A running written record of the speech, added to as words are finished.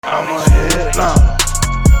I'm a headliner.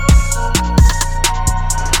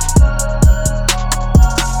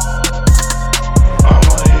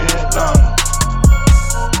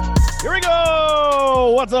 Here we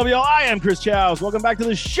go. What's up, y'all? I am Chris Chows. Welcome back to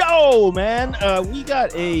the show, man. We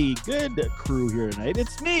got a good crew here tonight.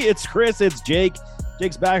 It's me, it's Chris, it's Jake.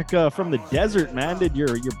 Jake's back from the desert, man. Did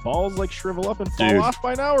your balls like shrivel up and fall off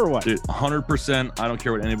by now or what? Dude, 100%. I don't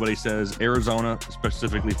care what anybody says. Arizona,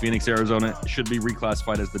 specifically Phoenix, Arizona, should be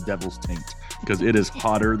reclassified as the Devil's Taint because it is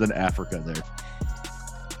hotter than Africa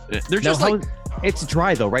there. They're just it's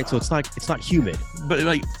dry though, right? So it's not humid. But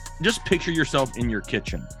like, just picture yourself in your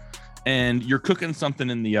kitchen and you're cooking something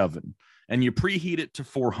in the oven and you preheat it to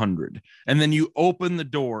 400 and then you open the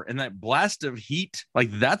door and that blast of heat, like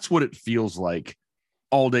that's what it feels like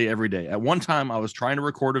all day, every day. At one time, I was trying to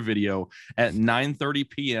record a video at 9:30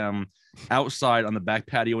 p.m. outside on the back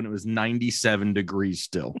patio, and it was 97 degrees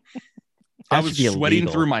still. I was sweating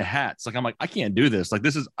through my hats. I'm like, I can't do this. Like,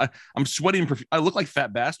 I'm sweating. I look like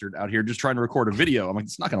fat bastard out here just trying to record a video. I'm like,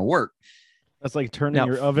 it's not going to work. That's like turning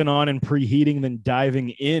your oven on and preheating, then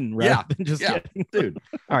diving in, rather than just getting... dude.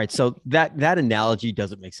 All right, so that analogy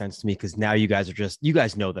doesn't make sense to me because now you guys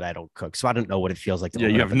know that I don't cook, so I don't know what it feels like.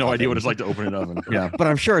 You have no idea what it's like to open an oven. Yeah, but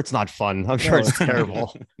I'm sure it's not fun. I'm sure it's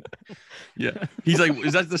terrible. Yeah, he's like,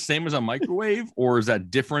 is that the same as a microwave, or is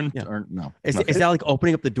that different? Yeah. Or no? Is that like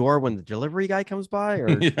opening up the door when the delivery guy comes by, or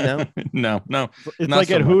no? It's like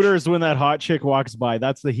so at Hooters when that hot chick walks by.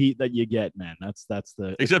 That's the heat that you get, man. That's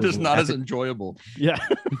the. Except it's not as enjoyable. Yeah.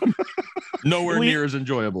 Nowhere near as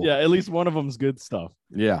enjoyable. Yeah, at least one of them's good stuff.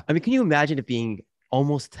 Yeah. I mean, can you imagine it being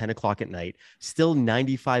almost 10 o'clock at night, still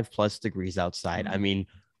 95 plus degrees outside? I mean,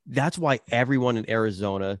 that's why everyone in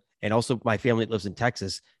Arizona and also my family that lives in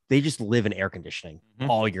Texas, they just live in air conditioning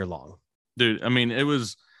all year long. Dude, I mean,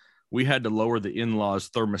 we had to lower the in-laws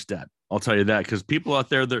thermostat. I'll tell you that, because people out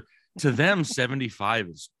there, to them, 75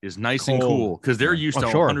 is nice and cool because they're used to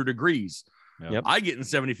 100 degrees. Yep. I get in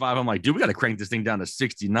 75. I'm like, dude, we got to crank this thing down to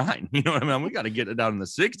 69. You know what I mean? We got to get it down in the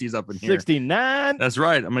 60s up in here. 69. That's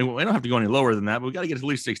right. I mean, we don't have to go any lower than that, but we got to get at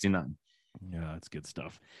least 69. Yeah, that's good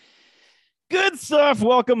stuff. Good stuff.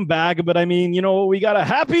 Welcome back. But I mean, we got a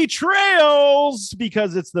happy trails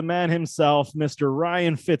because it's the man himself, Mr.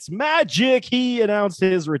 Ryan Fitzmagic. He announced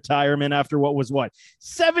his retirement after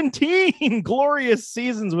 17 glorious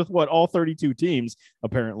seasons with all 32 teams,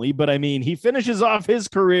 apparently. But I mean, he finishes off his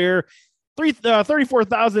career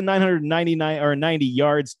 34,999 or 90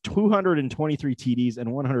 yards, 223 TDs,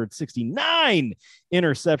 and 169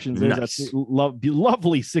 interceptions. There's nice.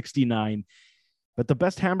 Lovely 69. But the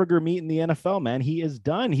best hamburger meat in the NFL, man, he is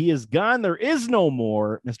done. He is gone. There is no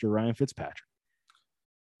more Mr. Ryan Fitzpatrick.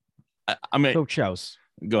 I mean, Coach Chows,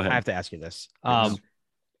 go ahead. I have to ask you this.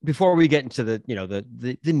 Before we get into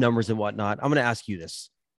the numbers and whatnot, I'm going to ask you this.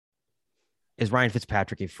 Is Ryan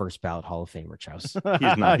Fitzpatrick a first ballot Hall of Famer, Chows?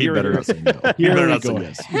 He's not. He better not say no. He Here better we not go. say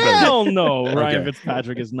yes. Hell no, Ryan Okay.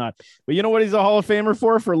 Fitzpatrick is not. But you know what he's a Hall of Famer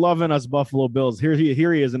for? For loving us Buffalo Bills. Here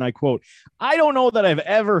he is, and I quote, "I don't know that I've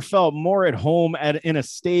ever felt more at home in a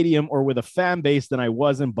stadium or with a fan base than I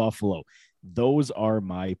was in Buffalo. Those are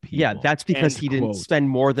my people." Yeah, that's because End he didn't quote. spend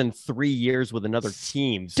more than 3 years with another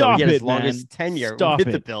team. So Stop he had his it, man. longest tenure Stop with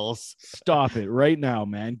it. the Bills. Stop it right now,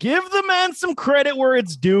 man. Give the man some credit where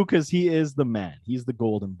it's due because he is the man. He's the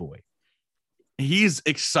golden boy. He's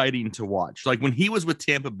exciting to watch. Like when he was with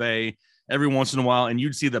Tampa Bay every once in a while, and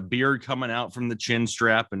you'd see the beard coming out from the chin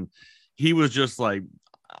strap, and he was just like,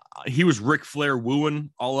 he was Ric Flair wooing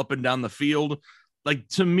all up and down the field. Like,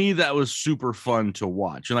 to me, that was super fun to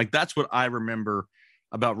watch. And like, that's what I remember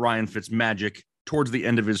about Ryan Fitzmagic towards the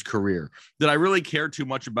end of his career. Did I really care too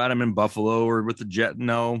much about him in Buffalo or with the Jet?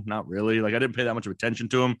 No, not really. Like, I didn't pay that much of attention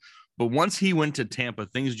to him. But once he went to Tampa,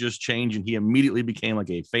 things just changed, and he immediately became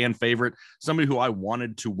like a fan favorite, somebody who I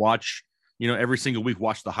wanted to watch, every single week,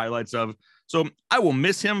 watch the highlights of. So I will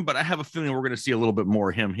miss him, but I have a feeling we're going to see a little bit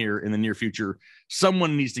more of him here in the near future.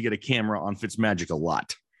 Someone needs to get a camera on Fitzmagic a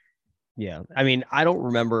lot. Yeah. I mean, I don't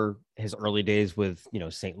remember his early days with,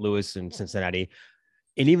 St. Louis and Cincinnati,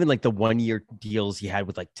 and even like the 1 year deals he had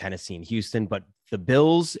with like Tennessee and Houston, but the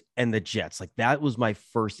Bills and the Jets, like that was my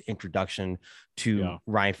first introduction to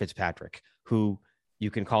Ryan Fitzpatrick, who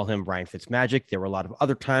you can call him Ryan Fitzmagic. There were a lot of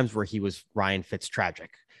other times where he was Ryan Fitztragic,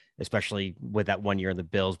 especially with that 1 year in the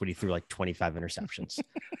Bills, when he threw like 25 interceptions.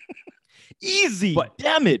 Easy, but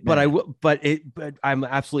damn it. Man. But I'm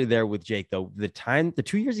absolutely there with Jake though. The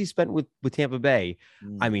 2 years he spent with Tampa Bay,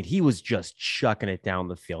 I mean, he was just chucking it down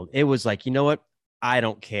the field. It was like, you know what? I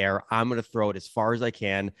don't care. I'm going to throw it as far as I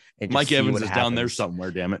can. And just Mike see Evans what is happens. down there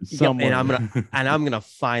somewhere. Damn it. Yep, and I'm gonna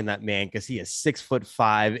find that man because he is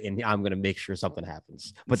 6'5", and I'm gonna make sure something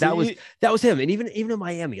happens. But that was him. And even in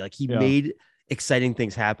Miami, like he made exciting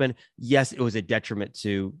things happen. Yes, it was a detriment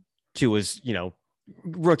to his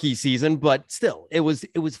rookie season, but still, it was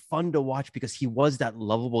fun to watch because he was that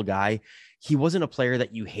lovable guy. He wasn't a player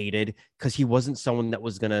that you hated because he wasn't someone that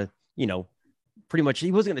was gonna pretty much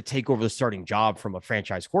he wasn't going to take over the starting job from a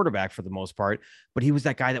franchise quarterback for the most part, but he was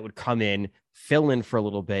that guy that would come in, fill in for a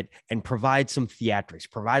little bit and provide some theatrics,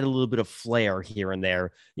 provide a little bit of flair here and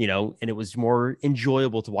there, and it was more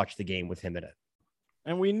enjoyable to watch the game with him in it.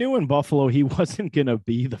 And we knew in Buffalo he wasn't going to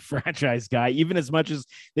be the franchise guy, even as much as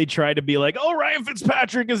they tried to be like, oh, Ryan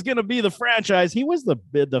Fitzpatrick is going to be the franchise. He was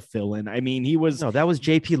the fill-in. I mean, he was. No, that was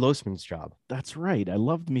JP Losman's job. That's right. I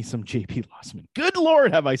loved me some JP Losman. Good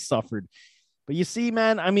Lord, have I suffered. But you see,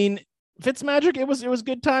 man, I mean, Fitzmagic, it was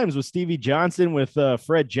good times with Stevie Johnson, with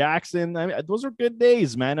Fred Jackson. I mean, those are good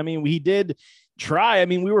days, man. I mean, we did try. I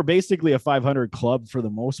mean, we were basically a 500 club for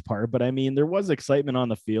the most part, but I mean, there was excitement on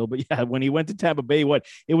the field. But yeah, when he went to Tampa Bay,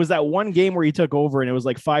 it was that one game where he took over and it was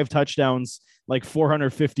like 5 touchdowns, like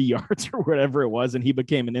 450 yards or whatever it was, and he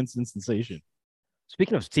became an instant sensation.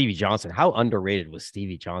 Speaking of Stevie Johnson, how underrated was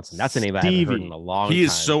Stevie Johnson? That's a name I haven't heard in a long time. He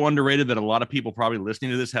is so underrated that a lot of people probably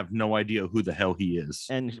listening to this have no idea who the hell he is.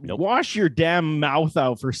 And wash your damn mouth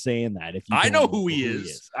out for saying that. If you I know who he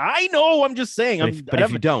is. I know. I'm just saying. But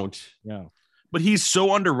if you don't, yeah. But he's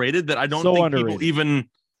so underrated that I don't think people even.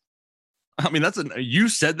 I mean, you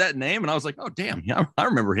said that name, and I was like, oh damn, yeah, I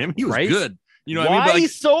remember him. He was good. Why I mean? Like,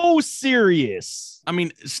 so serious? I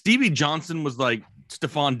mean, Stevie Johnson was like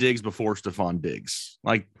Stephon Diggs before Stephon Diggs.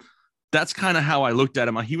 Like, that's kind of how I looked at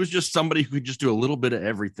him. He was just somebody who could just do a little bit of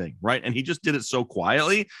everything, right? And he just did it so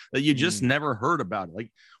quietly that you just never heard about it.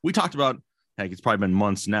 Like, we talked about, heck, it's probably been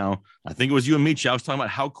months now. I think it was you and me, I was talking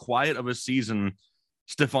about how quiet of a season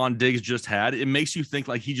Stephon Diggs just had. It makes you think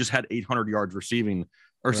like he just had 800 yards receiving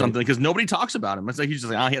or something, because nobody talks about him. It's like he's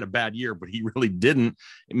just like, he had a bad year, but he really didn't.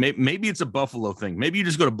 Maybe it's a Buffalo thing. Maybe you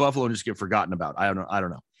just go to Buffalo and just get forgotten about. I don't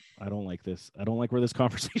know. I don't like this. I don't like where this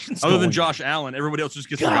conversation's Other going. than Josh Allen, everybody else just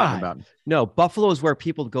gets forgotten about. No, Buffalo is where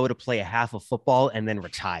people go to play a half of football and then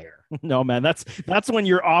retire. No, man, that's when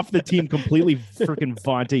you're off the team completely. Freaking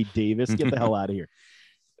Vontae Davis, get the hell out of here.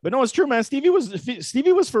 But no, it's true, man. Stevie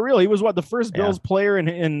was for real. He was the first Bills player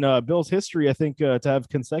in Bills history, I think, to have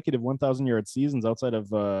consecutive 1,000-yard seasons outside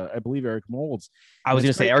of, I believe, Eric Moulds. I was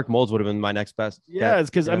going to say Eric Moulds would have been my next best. Yeah, it's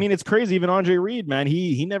because, I mean, it's crazy. Even Andre Reed, man,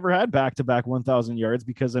 he never had back-to-back 1,000 yards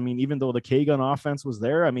because, I mean, even though the K-gun offense was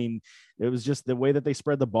there, I mean, it was just the way that they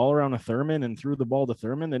spread the ball around to Thurman and threw the ball to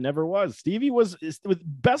Thurman. It never was. The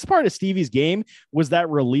best part of Stevie's game was that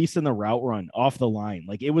release in the route run off the line.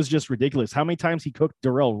 Like, it was just ridiculous how many times he cooked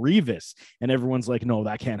Darrelle Revis, and everyone's like, no,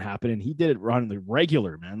 that can't happen. And he did it on the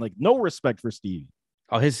regular, man. Like, no respect for Stevie.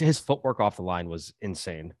 Oh, his footwork off the line was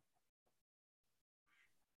insane.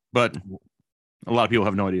 But a lot of people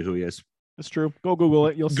have no idea who he is. It's true. Go Google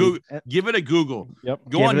it. You'll see. Give it a Google. Yep.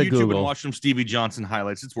 Go on YouTube and watch some Stevie Johnson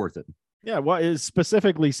highlights. It's worth it. Yeah. Well,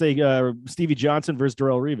 specifically say Stevie Johnson versus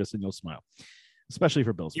Darrelle Revis, and you'll smile, especially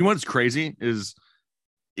for Bills. You know what's crazy is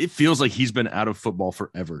it feels like he's been out of football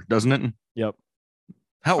forever, doesn't it? Yep.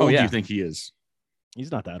 How old do you think he is?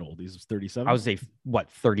 He's not that old. He's 37. I would say,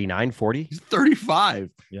 39, 40? He's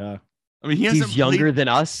 35. Yeah. I mean, he's younger than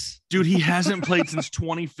us. Dude, he hasn't played since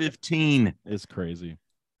 2015. It's crazy.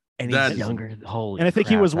 And he's younger. Holy And I think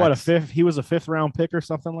crap, he was a fifth. He was a 5th round pick or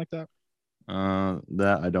something like that.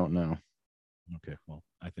 That I don't know. Okay. Well,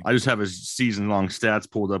 I just have his season long stats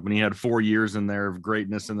pulled up, and he had 4 years in there of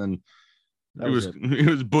greatness, and then it was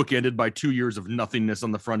bookended by 2 years of nothingness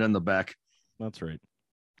on the front and the back. That's right.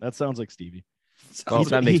 That sounds like Stevie. Well,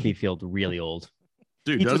 that makes me feel really old.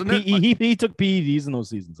 Dude, doesn't it? He took PEDs in those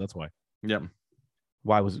seasons. That's why. Yeah.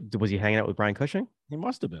 Why was he hanging out with Brian Cushing? He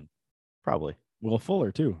must have been. Probably. Will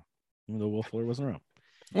Fuller too, even though Will Fuller wasn't around.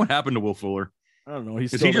 What happened to Will Fuller? I don't know.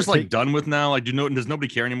 Is he just like done with now? Like, does nobody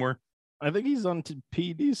care anymore? I think he's on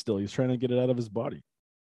PEDs still. He's trying to get it out of his body.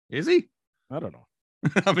 Is he? I don't know.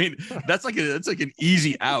 I mean, that's like an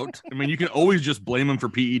easy out. I mean, you can always just blame him for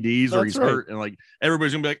PEDs or he's hurt, and like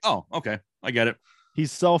everybody's gonna be like, oh, okay, I get it.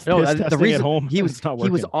 He's self-testing at home. He was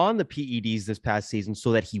on the PEDs this past season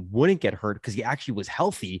so that he wouldn't get hurt because he actually was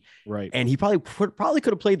healthy. Right. And he probably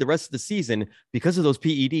could have played the rest of the season because of those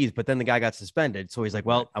PEDs, but then the guy got suspended. So he's like,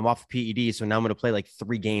 well, I'm off the PEDs, so now I'm going to play like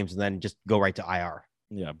 3 games and then just go right to IR.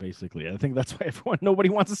 Yeah, basically. I think that's why nobody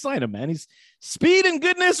wants to sign him, man. He's speed and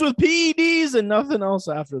goodness with PEDs and nothing else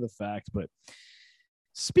after the fact. But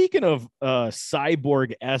Speaking of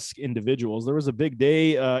cyborg-esque individuals, there was a big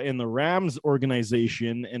day in the Rams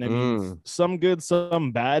organization, and I mean, some good,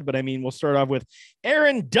 some bad, but I mean, we'll start off with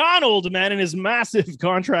Aaron Donald, man, and his massive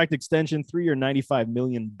contract extension, 3-year, $95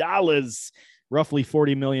 million, roughly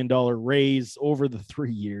 $40 million raise over the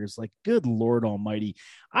 3 years. Like, good Lord almighty.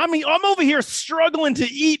 I mean, I'm over here struggling to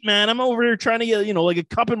eat, man. I'm over here trying to get, like a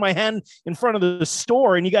cup in my hand in front of the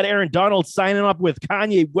store. And you got Aaron Donald signing up with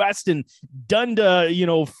Kanye West and Dunda,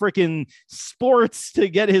 freaking sports to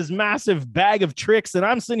get his massive bag of tricks. And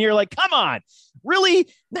I'm sitting here like, come on, really?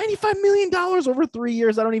 $95 million over 3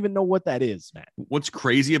 years? I don't even know what that is, man. What's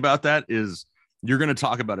crazy about that is you're going to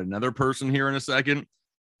talk about another person here in a second.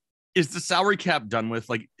 Is the salary cap done with?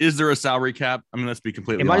 Like, is there a salary cap? I mean, let's be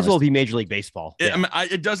completely honest. It might as well be Major League Baseball. I mean,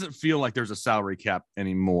 it doesn't feel like there's a salary cap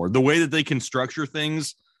anymore. The way that they can structure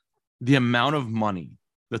things, the amount of money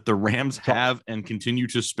that the Rams have and continue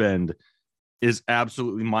to spend is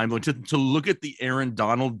absolutely mind-blowing. To look at the Aaron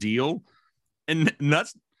Donald deal, and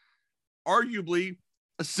that's arguably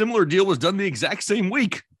a similar deal was done the exact same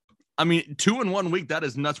week. I mean, 2 in 1 week, that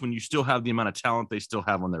is nuts when you still have the amount of talent they still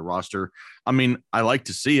have on their roster. I mean, I like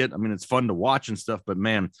to see it. I mean, it's fun to watch and stuff, but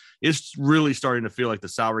man, it's really starting to feel like the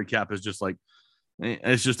salary cap is just like,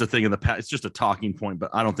 it's just a thing in the past. It's just a talking point, but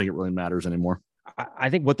I don't think it really matters anymore. I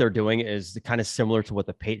think what they're doing is kind of similar to what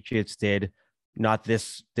the Patriots did, not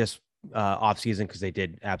this offseason, because they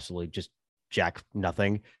did absolutely just jack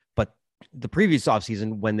nothing, but the previous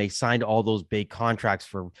offseason when they signed all those big contracts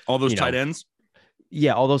for all those tight ends.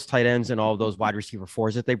 Yeah, all those tight ends and all those wide receiver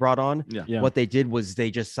 4s that they brought on. Yeah. What they did was they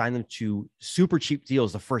just signed them to super cheap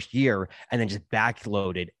deals the first year and then just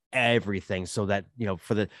backloaded everything so that,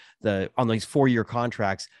 for the on these 4-year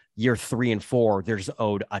contracts, year 3 and 4, they're just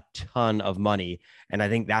owed a ton of money. And I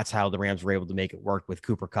think that's how the Rams were able to make it work with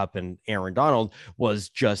Cooper Kupp and Aaron Donald, was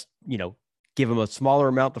just, give them a smaller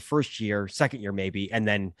amount the first year, second year maybe, and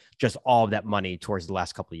then just all of that money towards the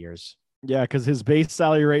last couple of years. Yeah, because his base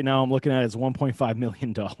salary right now I'm looking at is $1.5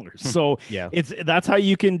 million. So yeah, that's how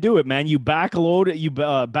you can do it, man. You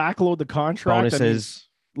backload the contract. Bonuses.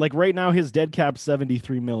 Like right now, his dead cap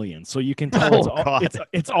 $73 million. So you can tell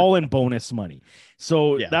it's all in bonus money.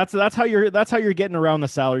 So yeah. that's how you're getting around the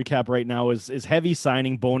salary cap right now is heavy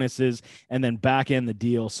signing bonuses and then back end the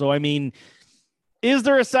deal. So I mean, is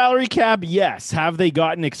there a salary cap? Yes. Have they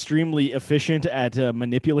gotten extremely efficient at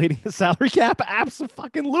manipulating the salary cap?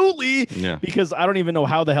 Absolutely. Yeah. Because I don't even know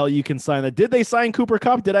how the hell you can sign that. Did they sign Cooper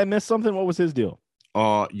Kupp? Did I miss something? What was his deal?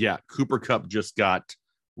 Yeah. Cooper Kupp just got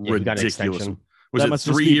ridiculous. Was that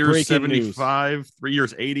it 3 years 75, news. 3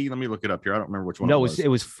 years 80? Let me look it up here. I don't remember which one. No, it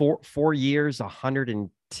was 4 years,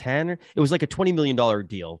 110. It was like a $20 million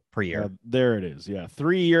deal per year. There it is. Yeah.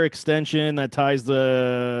 3-year extension that ties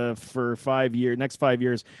for 5 years, next 5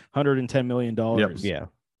 years, $110 million. Yep. Yeah.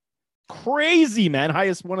 Crazy, man.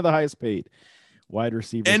 One of the highest paid wide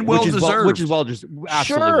receivers. And well deserved. Which is well just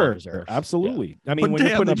absolutely well deserved. Absolutely. Yeah. I mean, but when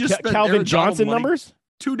you're putting up Calvin Johnson numbers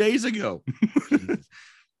 2 days ago.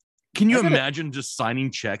 Can you imagine just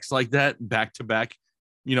signing checks like that back to back,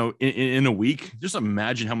 in a week? Just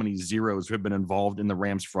imagine how many zeros have been involved in the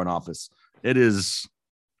Rams front office. It is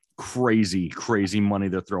crazy, crazy money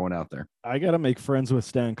they're throwing out there. I got to make friends with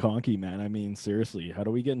Stan Kroenke, man. I mean, seriously, how do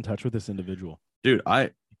we get in touch with this individual? Dude,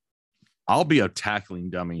 I'll be a tackling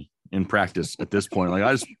dummy in practice at this point. Like,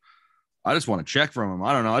 I just want to check from him.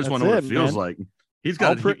 I don't know. I just want to know what it feels like. He's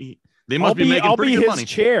got they must be making pretty good money.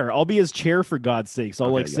 I'll be his chair, for God's sakes.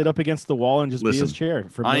 I'll sit up against the wall and just be his chair.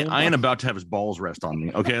 I ain't about to have his balls rest on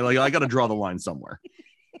me. Okay, like I got to draw the line somewhere.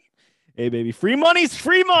 Hey, baby, free money's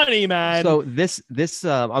free money, man. So this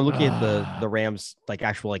I'm looking at the Rams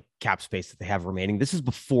actual cap space that they have remaining. This is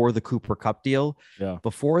before the Cooper Kupp deal. Yeah.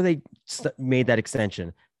 Before they made that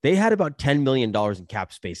extension, they had about $10 million in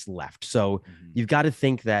cap space left. So you've got to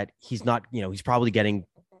think that he's not, he's probably getting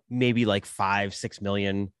maybe like $5-6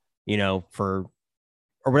 million. Or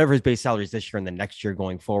whatever his base salary is this year and the next year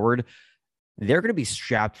going forward, they're going to be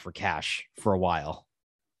strapped for cash for a while.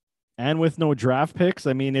 And with no draft picks,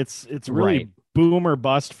 I mean, it's really boom or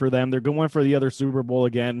bust for them. They're going for the other Super Bowl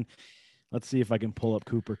again. Let's see if I can pull up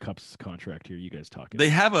Cooper Kupp's contract here. You guys talking? They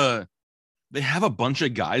have a bunch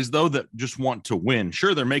of guys though that just want to win.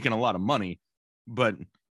 Sure, they're making a lot of money, but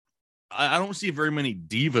I don't see very many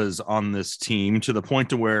divas on this team to the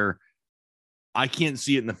point to where I can't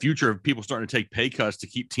see it in the future of people starting to take pay cuts to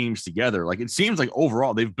keep teams together. Like, it seems like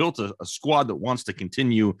overall they've built a squad that wants to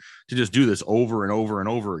continue to just do this over and over and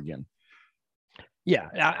over again. Yeah,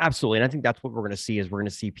 absolutely. And I think that's what we're going to see is we're going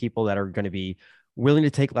to see people that are going to be willing to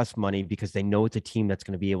take less money because they know it's a team that's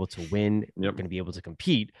going to be able to win. They're going to be able to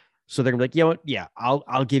compete. So they're gonna be like, you know what? Yeah,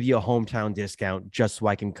 I'll give you a hometown discount just so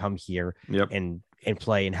I can come here Yep. and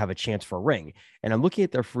play and have a chance for a ring. And I'm looking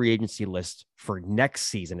at their free agency list for next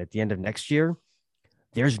season at the end of next year.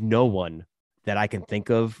 There's no one that I can think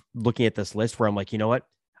of looking at this list where I'm like, you know what?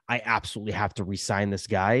 I absolutely have to re-sign this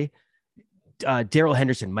guy. Darrell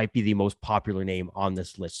Henderson might be the most popular name on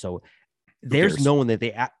this list. So there's no one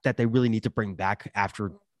that they really need to bring back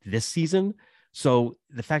after this season. So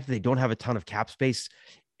the fact that they don't have a ton of cap space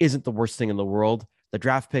isn't the worst thing in the world. The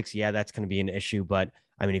draft picks, yeah, that's going to be an issue. But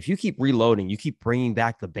I mean, if you keep reloading, you keep bringing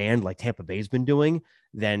back the band like Tampa Bay's been doing,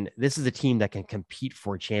 then this is a team that can compete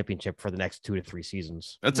for a championship for the next 2 to 3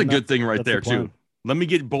 seasons. That's a good thing right there, too. Let me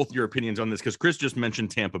get both your opinions on this because Chris just mentioned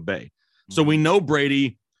Tampa Bay. So we know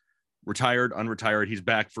Brady, retired, unretired. He's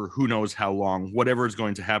back for who knows how long. Whatever is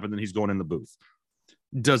going to happen, then he's going in the booth.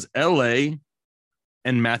 Does LA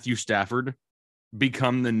and Matthew Stafford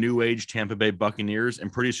become the new age Tampa Bay Buccaneers?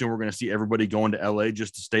 And pretty soon we're going to see everybody going to LA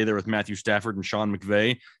just to stay there with Matthew Stafford and Sean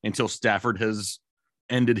McVay until Stafford has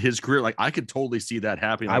ended his career. Like, I could totally see that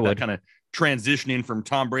happening. Like, I would. That kind of transitioning from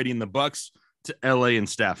Tom Brady and the Bucs to LA and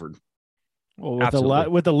Stafford. Well,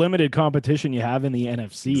 with the limited competition you have in the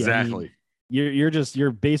NFC, exactly. I mean,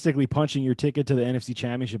 you're basically punching your ticket to the NFC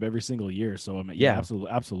Championship every single year. So I mean, yeah,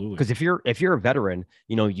 absolutely. Because if you're a veteran,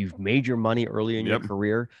 you know, you've made your money early in your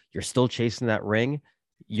career, you're still chasing that ring.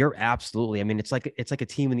 You're absolutely. I mean, it's like a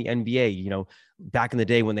team in the NBA. You know, back in the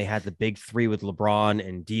day when they had the big three with LeBron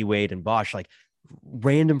and D Wade and Bosh, like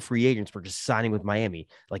random free agents were just signing with Miami.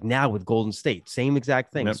 Like now with Golden State, same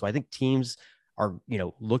exact thing. Yep. So I think teams are, you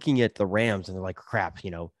know, looking at the Rams and they're like, crap.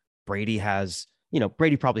 You know, Brady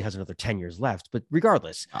probably has another 10 years left, but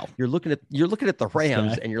regardless, you're looking at the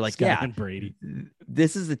Rams and you're like, Brady,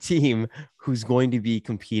 this is a team who's going to be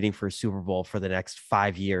competing for a Super Bowl for the next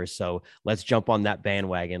 5 years. So let's jump on that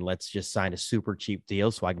bandwagon. Let's just sign a super cheap deal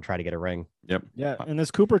so I can try to get a ring. Yep. Yeah. And this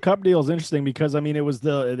Cooper Kupp deal is interesting because, I mean, it was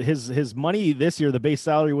his money this year, the base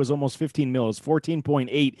salary was almost 15 mil. It's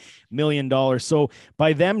 $14.8 million. So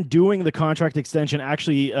by them doing the contract extension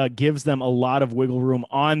actually gives them a lot of wiggle room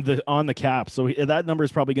on the cap. So that number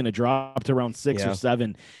is probably going to drop to around 6 or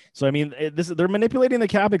 7. So, I mean, they're manipulating the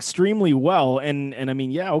cap extremely well. And I mean,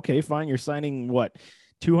 yeah, okay, fine. You're signing what,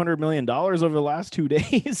 $200 million over the last 2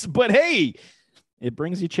 days, but hey, it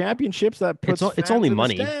brings you championships. That puts it's only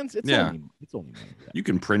money. It's only money. You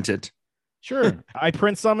can print it. Sure. I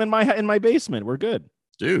print some in my basement. We're good.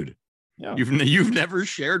 Dude. Yeah. You've never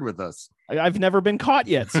shared with us. I've never been caught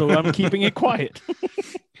yet, so I'm keeping it quiet.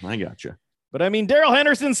 I gotcha. But I mean, Darrell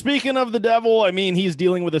Henderson, speaking of the devil, I mean, he's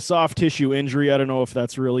dealing with a soft tissue injury. I don't know if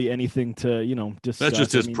that's really anything to, discuss. That's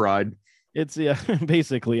just his pride. It's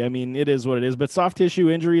basically, I mean, it is what it is, but soft tissue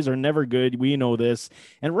injuries are never good. We know this.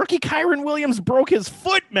 And rookie Kyren Williams broke his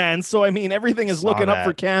foot, man. So, I mean, everything is looking up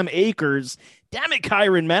for Cam Akers. Damn it,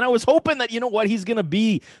 Kyren, man. I was hoping that, he's going to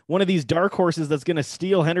be one of these dark horses that's going to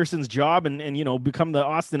steal Henderson's job and become the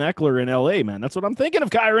Austin Eckler in LA, man. That's what I'm thinking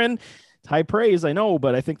of Kyren. It's high praise, I know,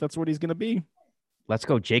 but I think that's what he's going to be. Let's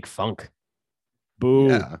go, Jake Funk. Boo.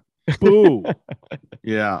 Yeah. Boo.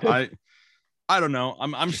 Yeah, I don't know.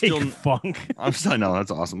 I'm still Funk. I know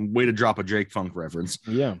that's awesome. Way to drop a Jake Funk reference.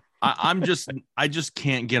 Yeah. I just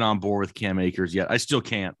can't get on board with Cam Akers yet. I still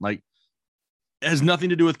can't. Like, it has nothing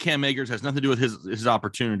to do with Cam Akers, has nothing to do with his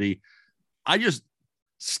opportunity. I just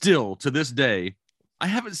still to this day, I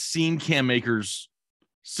haven't seen Cam Akers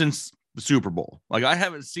since the Super Bowl. Like, I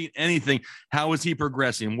haven't seen anything. How is he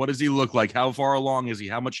progressing? What does he look like? How far along is he?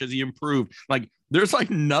 How much has he improved? Like, there's like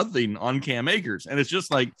nothing on Cam Akers. And it's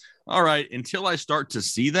just like, all right, until I start to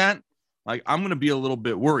see that, like, I'm going to be a little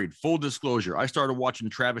bit worried. Full disclosure, I started watching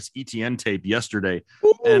Travis Etienne tape yesterday.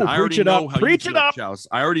 Ooh, and I already know how you feel, Chows.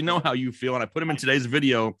 I already know how you feel. And I put him in today's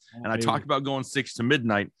video and I talked about going 6 to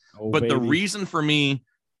midnight. But the reason for me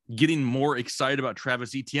getting more excited about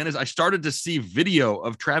Travis Etienne is I started to see video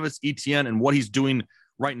of Travis Etienne and what he's doing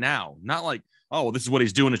right now. Not like, oh, well, this is what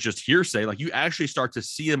he's doing. It's just hearsay. Like, you actually start to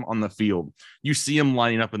see him on the field. You see him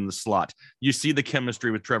lining up in the slot. You see the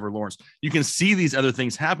chemistry with Trevor Lawrence. You can see these other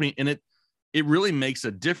things happening. And it really makes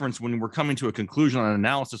a difference when we're coming to a conclusion on an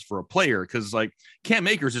analysis for a player. Cause like Cam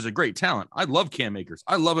Akers is a great talent. I love Cam Akers.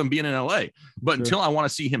 I love him being in LA, but until I want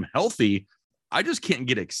to see him healthy, I just can't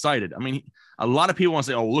get excited. I mean, a lot of people want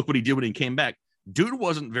to say, oh, look what he did when he came back. Dude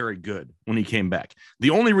wasn't very good when he came back. The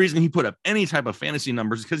only reason he put up any type of fantasy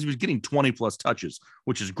numbers is because he was getting 20 plus touches,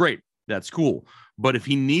 which is great. That's cool. But if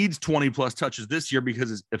he needs 20 plus touches this year because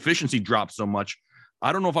his efficiency dropped so much,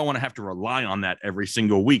 I don't know if I want to have to rely on that every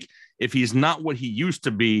single week. If he's not what he used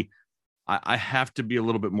to be, I have to be a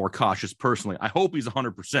little bit more cautious personally. I hope he's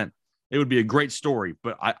 100%. It would be a great story,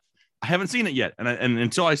 but I haven't seen it yet, and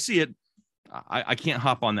until I see it, I can't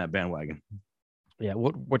hop on that bandwagon. Yeah,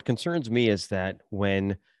 what concerns me is that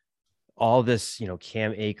when all this,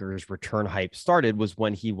 Cam Akers return hype started was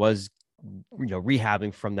when he was,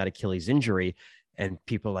 rehabbing from that Achilles injury, and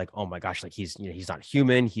people are like, oh my gosh, like he's not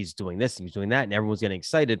human, he's doing this, he's doing that, and everyone's getting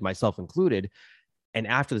excited, myself included. And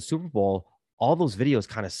after the Super Bowl, all those videos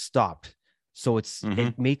kind of stopped. So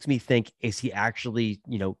it makes me think, is he actually,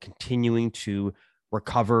 continuing to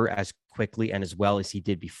recover as quickly and as well as he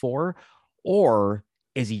did before? Or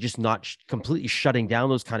is he just not completely shutting down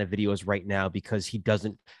those kind of videos right now because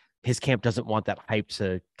his camp doesn't want that hype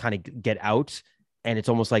to kind of get out? And it's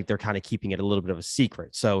almost like they're kind of keeping it a little bit of a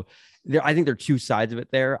secret. So I think there are two sides of it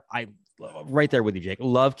there. I right there with you, Jake.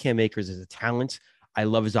 Love Cam Akers as a talent. I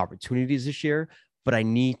love his opportunities this year, but I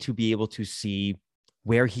need to be able to see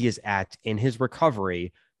where he is at in his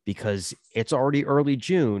recovery, because it's already early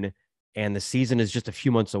June and the season is just a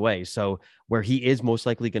few months away. So where he is most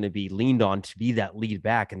likely going to be leaned on to be that lead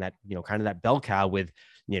back and that, kind of that bell cow with,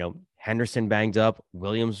 Henderson banged up,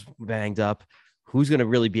 Williams banged up, who's going to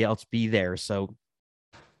really be able to be there? So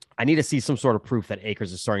I need to see some sort of proof that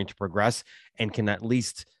Akers is starting to progress and can at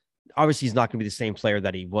least, obviously he's not going to be the same player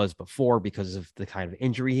that he was before because of the kind of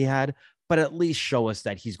injury he had, but at least show us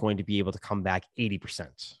that he's going to be able to come back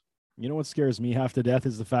 80%. You know what scares me half to death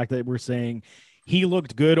is the fact that we're saying he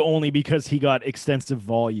looked good only because he got extensive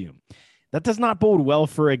volume. That does not bode well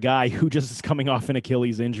for a guy who just is coming off an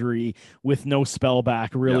Achilles injury with no spell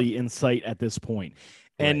back really in sight at this point.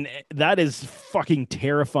 And that is fucking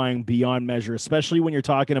terrifying beyond measure, especially when you're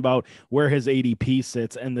talking about where his ADP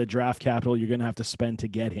sits and the draft capital you're going to have to spend to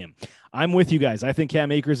get him. I'm with you guys. I think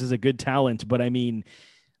Cam Akers is a good talent, but I mean,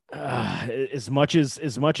 as much as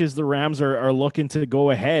the Rams are looking to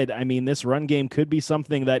go ahead, I mean, this run game could be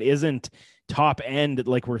something that isn't top end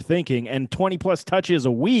like we're thinking, and 20 plus touches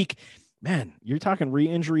a week, man, you're talking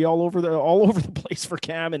re-injury all over the place for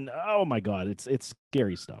Cam, and oh my God, it's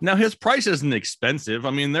scary stuff. Now his price isn't expensive.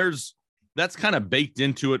 I mean, that's kind of baked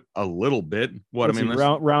into it a little bit.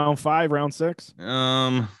 Round 5, round 6.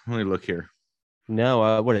 Let me look here. No,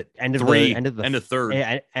 end of the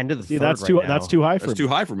third. See, that's too high for me. That's too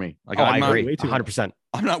high for me. Like, I agree, 100%.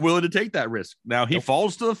 I'm not willing to take that risk. Now he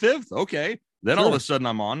falls to the 5th, okay. Then all of a sudden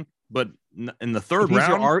I'm on. But in the third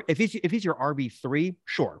round, if he's your RB3,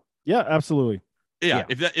 sure. Yeah, absolutely. Yeah.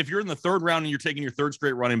 If you're in the third round and you're taking your third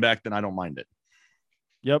straight running back, then I don't mind it.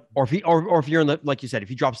 Yep. Or if you're in the, like you said, if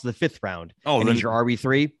he drops to the 5th round, then he's your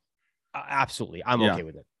RB3, absolutely, I'm okay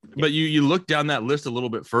with it. But you look down that list a little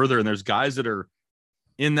bit further, and there's guys that are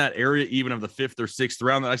in that area, even of the 5th or 6th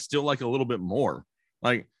round, that I still like a little bit more.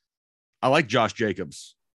 Like, I like Josh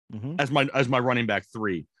Jacobs as my running back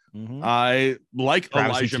 3. I like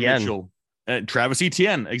Elijah Mitchell and Travis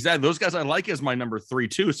Etienne. Exactly. Those guys I like as my number 3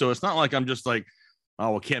 too. So it's not like I'm just like,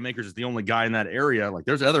 oh, well, Cam Akers is the only guy in that area. Like,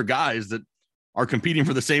 there's other guys that are competing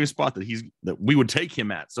for the same spot that we would take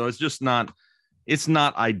him at. So it's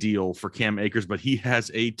not ideal for Cam Akers, but he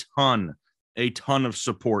has a ton of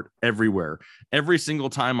support everywhere. Every single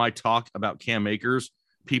time I talk about Cam Akers,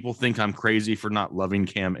 people think I'm crazy for not loving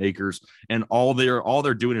Cam Akers. And all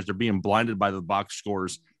they're doing is they're being blinded by the box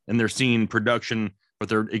scores, and they're seeing production, but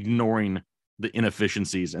they're ignoring the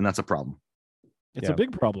inefficiencies. And that's a problem. It's a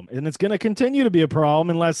big problem, and it's going to continue to be a problem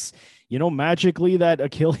unless, magically that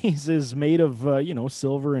Achilles is made of,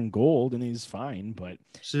 silver and gold, and he's fine. But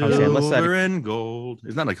silver and gold.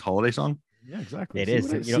 Isn't that like a holiday song? Yeah, exactly. It is.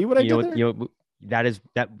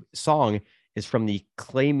 That song is from the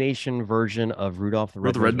claymation version of Rudolph the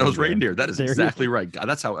Red-Nosed Reindeer. That is exactly right. God,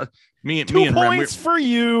 that's how me and Rem, points for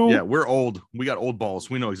you. Yeah, we're old. We got old balls.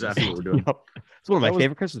 We know exactly what we're doing. It's one of my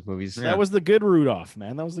favorite Christmas movies. That was the good Rudolph,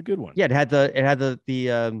 man. That was the good one. Yeah, it had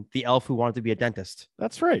the elf who wanted to be a dentist.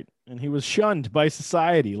 That's right, and he was shunned by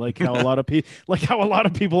society, like how a lot of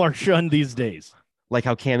people are shunned these days. Like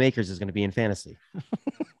how Cam Akers is going to be in fantasy.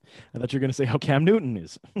 I thought you were going to say how Cam Newton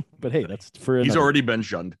is, but hey, that's for he's already been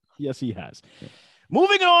shunned. Yes, he has. Yeah.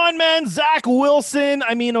 Moving on, man. Zach Wilson.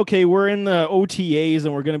 I mean, okay, we're in the OTAs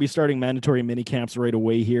and we're going to be starting mandatory mini camps right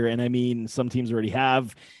away here. And I mean, some teams already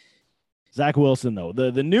have. Zach Wilson, though,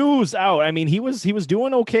 the news out. I mean, he was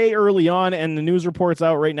doing okay early on, and the news reports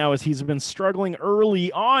out right now is he's been struggling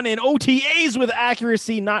early on in OTAs with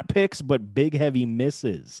accuracy, not picks, but big heavy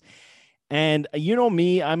misses. And you know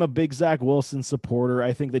me, I'm a big Zach Wilson supporter.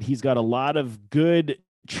 I think that he's got a lot of good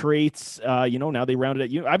traits. Now they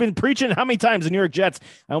rounded it. I've been preaching how many times the New York Jets.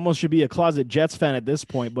 I almost should be a closet Jets fan at this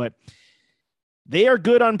point, but They are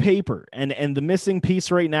good on paper, and the missing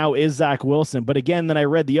piece right now is Zach Wilson. But again, then I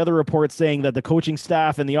read the other reports saying that the coaching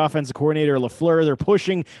staff and the offensive coordinator LaFleur, they're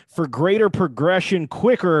pushing for greater progression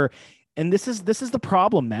quicker. And this is the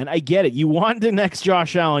problem, man. I get it. You want the next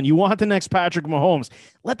Josh Allen. You want the next Patrick Mahomes.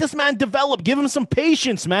 Let this man develop. Give him some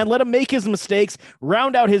patience, man. Let him make his mistakes,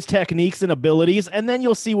 round out his techniques and abilities, and then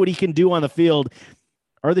you'll see what he can do on the field.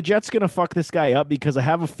 Are the Jets going to fuck this guy up? Because I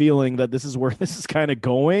have a feeling that this is where this is kind of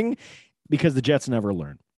going, because the Jets never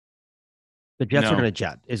learn. The Jets are going to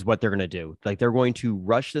jet is what they're going to do. Like, they're going to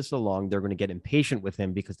rush this along. They're going to get impatient with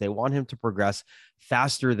him because they want him to progress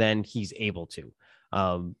faster than he's able to.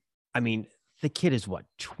 I mean, the kid is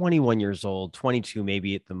 21 years old, 22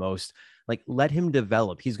 maybe at the most. Like, let him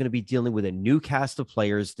develop. He's going to be dealing with a new cast of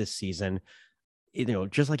players this season,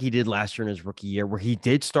 just like he did last year in his rookie year, where he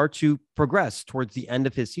did start to progress towards the end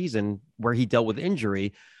of his season where he dealt with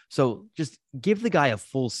injury. So just give the guy a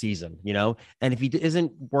full season, and if he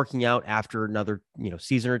isn't working out after another,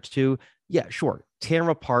 season or two, yeah, sure. Tear him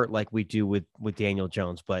apart like we do with Daniel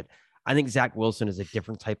Jones. But I think Zach Wilson is a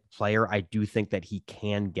different type of player. I do think that he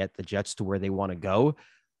can get the Jets to where they want to go,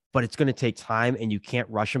 but it's going to take time, and you can't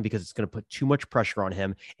rush him because it's going to put too much pressure on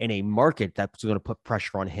him in a market that's going to put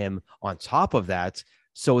pressure on him on top of that.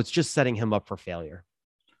 So it's just setting him up for failure.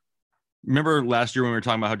 Remember last year when we were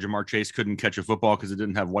talking about how Jamar Chase couldn't catch a football because it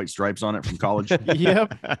didn't have white stripes on it from college?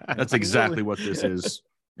 Yep. That's exactly what this is.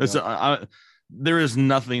 There is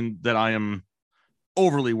nothing that I am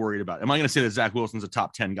overly worried about. Am I going to say that Zach Wilson's a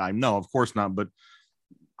top 10 guy? No, of course not. But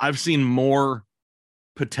I've seen more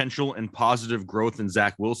potential and positive growth in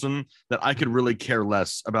Zach Wilson that I could really care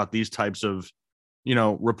less about these types of,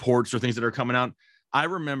 reports or things that are coming out. I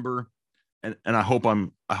remember, and I hope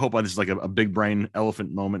this is like a big brain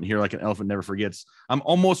elephant moment here, like an elephant never forgets. I'm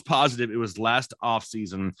almost positive it was last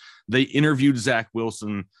offseason. They interviewed Zach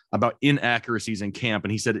Wilson about inaccuracies in camp.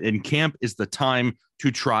 And he said, in camp is the time to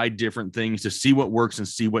try different things, to see what works and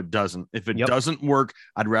see what doesn't. If it doesn't work,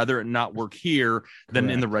 I'd rather it not work here than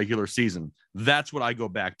in the regular season. That's what I go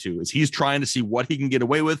back to, is he's trying to see what he can get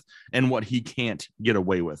away with and what he can't get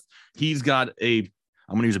away with. He's got I'm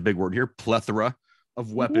going to use a big word here, plethora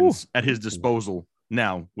of weapons at his disposal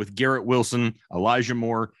now, with Garrett Wilson, Elijah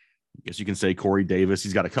Moore, I guess you can say Corey Davis.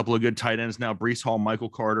 He's got a couple of good tight ends now, Breece Hall, Michael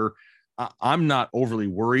Carter. I'm not overly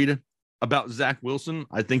worried about Zach Wilson.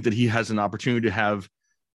 I think that he has an opportunity to have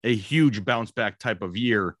a huge bounce back type of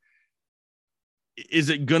year. Is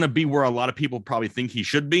it going to be where a lot of people probably think he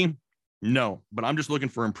should be? No, but I'm just looking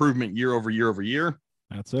for improvement year over year over year.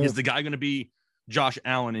 That's it. Is the guy going to be Josh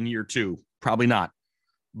Allen in year 2? Probably not,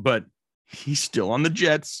 but he's still on the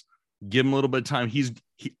Jets. Give him a little bit of time.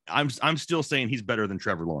 I'm still saying he's better than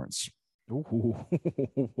Trevor Lawrence.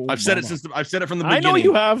 I've said it from the beginning. I know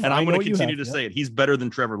you have, and I'm going to continue to say it. He's better than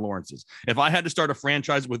Trevor Lawrence. If I had to start a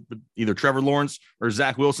franchise with either Trevor Lawrence or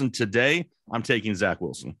Zach Wilson today, I'm taking Zach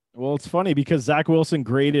Wilson. Well, it's funny because Zach Wilson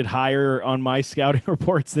graded higher on my scouting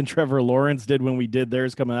reports than Trevor Lawrence did when we did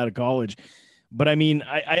theirs coming out of college. But I mean,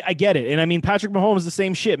 I get it. And I mean, Patrick Mahomes is the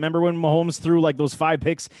same shit. Remember when Mahomes threw like those 5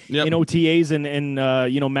 picks in OTAs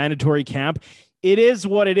and mandatory camp? It is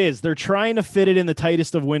what it is. They're trying to fit it in the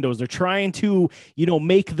tightest of windows. They're trying to,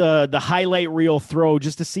 make the highlight reel throw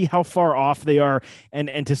just to see how far off they are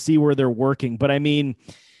and to see where they're working. But I mean,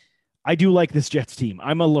 I do like this Jets team.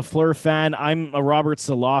 I'm a LaFleur fan. I'm a Robert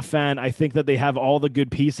Saleh fan. I think that they have all the good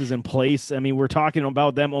pieces in place. I mean, we're talking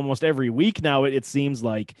about them almost every week now, it seems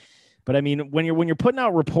like. But I mean, when you're putting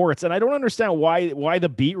out reports, and I don't understand why the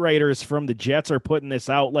beat writers from the Jets are putting this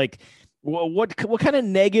out. Like, what kind of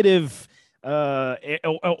negative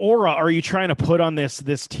aura are you trying to put on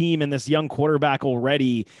this team and this young quarterback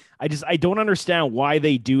already? I don't understand why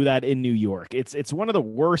they do that in New York. It's one of the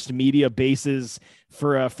worst media bases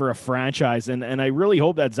for a franchise, and I really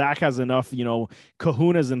hope that Zach has enough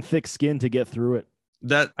kahunas and thick skin to get through it.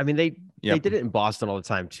 They did it in Boston all the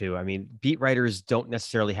time too. I mean, beat writers don't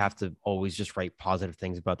necessarily have to always just write positive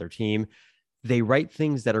things about their team. They write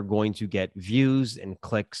things that are going to get views and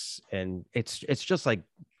clicks, and it's just like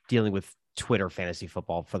dealing with Twitter fantasy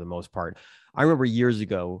football for the most part. I remember years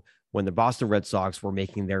ago when the Boston Red Sox were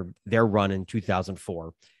making their run in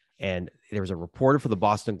 2004, and there was a reporter for the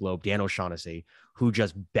Boston Globe, Dan O'Shaughnessy, who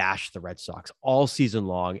just bashed the Red Sox all season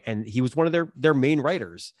long, and he was one of their main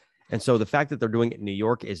writers. And so the fact that they're doing it in New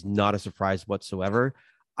York is not a surprise whatsoever.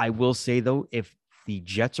 I will say, though, if the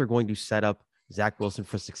Jets are going to set up Zach Wilson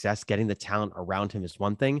for success, getting the talent around him is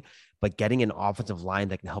one thing, but getting an offensive line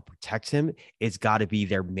that can help protect him is got to be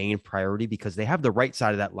their main priority, because they have the right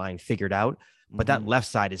side of that line figured out, but that left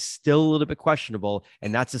side is still a little bit questionable.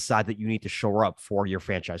 And that's the side that you need to shore up for your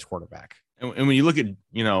franchise quarterback. And when you look at,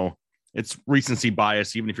 it's recency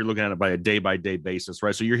bias, even if you're looking at it by a day-by-day basis,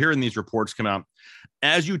 right? So you're hearing these reports come out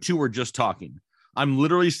as you two were just talking. I'm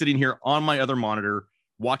literally sitting here on my other monitor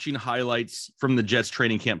watching highlights from the Jets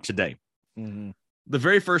training camp today. Mm-hmm. The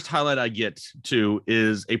very first highlight I get to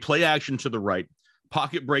is a play action to the right.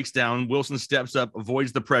 Pocket breaks down. Wilson steps up,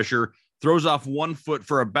 avoids the pressure, throws off 1 foot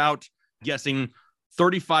for about, guessing,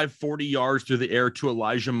 35, 40 yards through the air to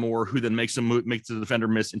Elijah Moore, who then makes the defender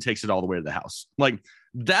miss and takes it all the way to the house. Like,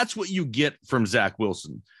 that's what you get from Zach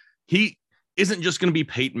Wilson. He isn't just going to be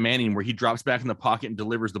Peyton Manning where he drops back in the pocket and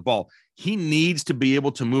delivers the ball. He needs to be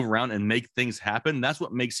able to move around and make things happen. That's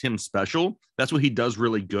what makes him special. That's what he does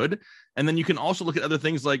really good. And then you can also look at other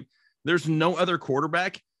things like there's no other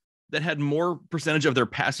quarterback that had more percentage of their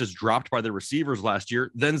passes dropped by the receivers last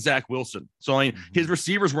year than Zach Wilson. So, I mean, his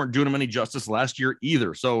receivers weren't doing him any justice last year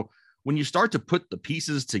either. So when you start to put the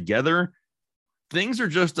pieces together, things are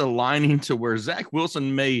just aligning to where Zach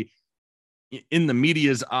Wilson may, in the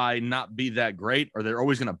media's eye, not be that great, or they're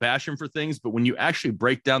always going to bash him for things. But when you actually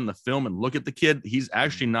break down the film and look at the kid, he's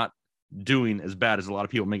actually not doing as bad as a lot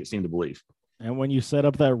of people make it seem to believe. And when you set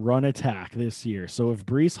up that run attack this year, so if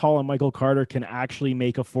Breece Hall and Michael Carter can actually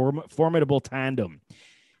make a formidable tandem,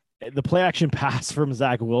 the play action pass from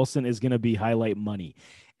Zach Wilson is going to be highlight money.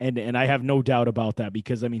 And I have no doubt about that,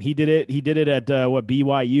 because I mean, he did it at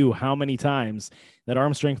BYU, how many times that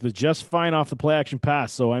arm strength was just fine off the play action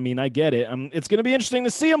pass. So, I mean, I get it. It's going to be interesting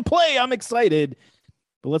to see him play. I'm excited.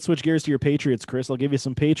 But let's switch gears to your Patriots, Chris. I'll give you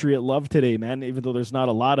some Patriot love today, man, even though there's not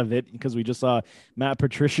a lot of it, because we just saw Matt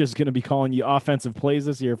Patricia is going to be calling you offensive plays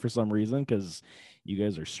this year for some reason, because you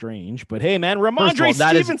guys are strange. But hey, man, Ramondre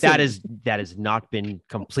Stevenson. That has not been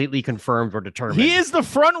completely confirmed or determined. He is the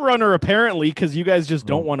front runner, apparently, because you guys just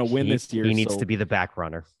don't want to win this year. He needs to be the back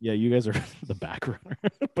runner. Yeah, you guys are the back runner.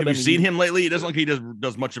 But have you seen him lately? It doesn't look like he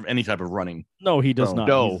does much of any type of running. No, he does not.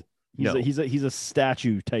 No. He's a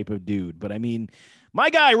statue type of dude. But I mean, my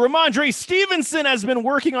guy, Ramondre Stevenson, has been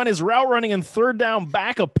working on his route running and third down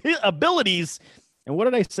back abilities. And what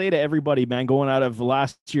did I say to everybody, man, going out of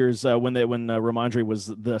last year's when Ramondre was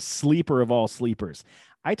the sleeper of all sleepers?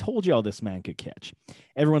 I told y'all this man could catch.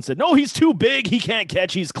 Everyone said, no, he's too big. He can't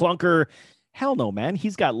catch. He's clunker. Hell no, man.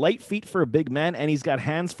 He's got light feet for a big man, and he's got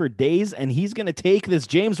hands for days, and he's going to take this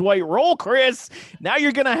James White role, Chris. Now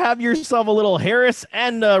you're going to have yourself a little Harris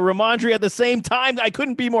and Ramondre at the same time. I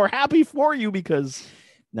couldn't be more happy for you, because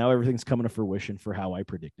now everything's coming to fruition for how I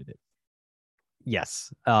predicted it.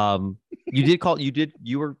 Yes. You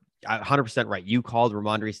were 100% right. You called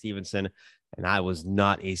Ramondre Stevenson, and I was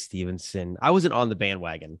not a Stevenson. I wasn't on the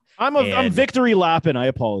bandwagon. I'm victory lapping. I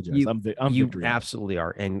apologize. I'm you victory absolutely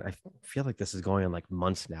are. And I feel like this is going on like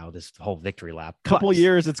months now, this whole victory lap. Couple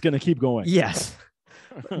years, it's going to keep going. Yes.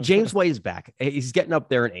 James White is back. He's getting up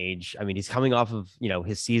there in age. I mean, he's coming off of,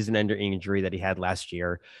 his season-ending injury that he had last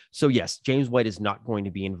year. So yes, James White is not going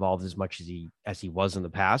to be involved as much as he was in the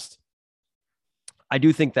past. I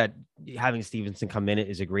do think that having Stevenson come in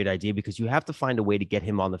is a great idea, because you have to find a way to get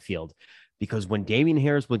him on the field. Because when Damien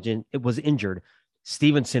Harris was injured,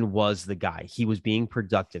 Stevenson was the guy. He was being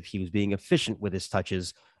productive. He was being efficient with his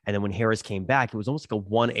touches. And then when Harris came back, it was almost like a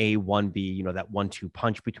 1A, 1B, that 1-2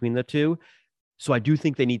 punch between the two. So I do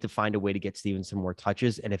think they need to find a way to get Stevenson more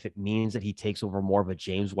touches. And if it means that he takes over more of a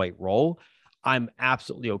James White role, I'm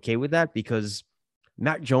absolutely okay with that, because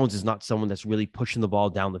Mac Jones is not someone that's really pushing the ball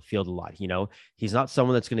down the field a lot. He's not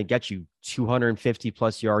someone that's going to get you 250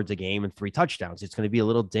 plus yards a game and 3 touchdowns. It's going to be a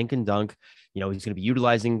little dink and dunk. He's going to be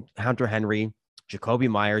utilizing Hunter Henry, Jacoby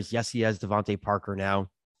Myers. Yes, he has Devontae Parker now,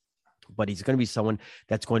 but he's going to be someone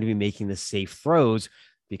that's going to be making the safe throws,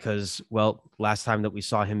 because, well, last time that we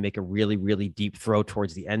saw him make a really, really deep throw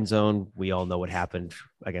towards the end zone, we all know what happened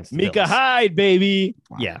against the Micah Bills. Hyde, baby.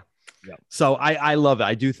 Wow. Yeah. So I love it.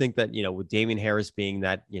 I do think that, with Damien Harris being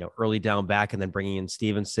that, early down back, and then bringing in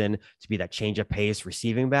Stevenson to be that change of pace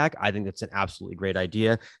receiving back, I think that's an absolutely great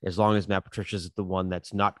idea, as long as Matt Patricia is the one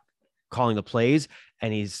that's not calling the plays,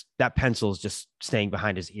 and that pencil is just staying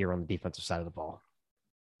behind his ear on the defensive side of the ball.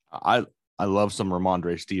 I love some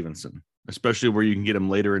Ramondre Stevenson, especially where you can get him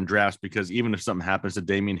later in drafts, because even if something happens to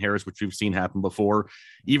Damien Harris, which we've seen happen before,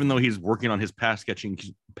 even though he's working on his pass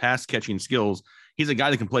catching skills, he's a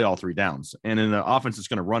guy that can play all 3 downs. And in an offense that's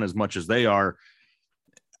going to run as much as they are,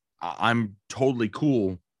 I'm totally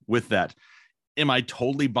cool with that. Am I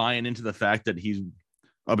totally buying into the fact that he's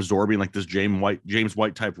absorbing like this James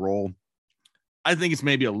White type role? I think it's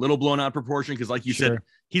maybe a little blown out of proportion, because like you said,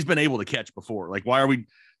 he's been able to catch before. Like, why are we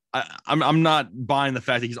I'm not buying the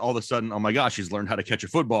fact that he's all of a sudden, oh my gosh, he's learned how to catch a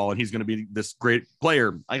football and he's going to be this great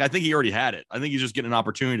player. Like, I think he already had it. I think he's just getting an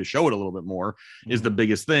opportunity to show it a little bit more is the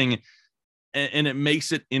biggest thing. and it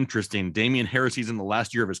makes it interesting. Damian Harris, he's in the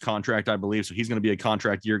last year of his contract, I believe. So he's going to be a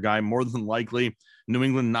contract year guy. More than likely, New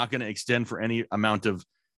England not going to extend for any amount of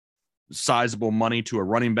sizable money to a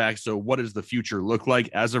running back. So what does the future look like?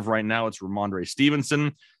 As of right now, it's Ramondre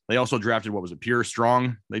Stevenson. They also drafted, what was it, Pierre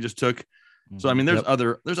Strong they just took. So, I mean, there's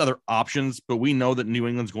other options, but we know that New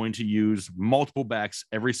England's going to use multiple backs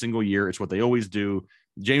every single year. It's what they always do.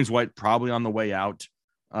 James White probably on the way out,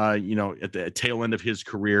 at the tail end of his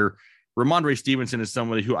career. Ramondre Stevenson is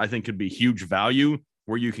somebody who I think could be huge value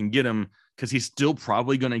where you can get him because he's still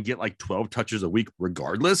probably going to get like 12 touches a week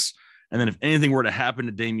regardless. And then if anything were to happen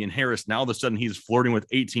to Damian Harris, now all of a sudden he's flirting with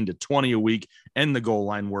 18 to 20 a week and the goal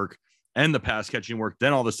line work and the pass catching work.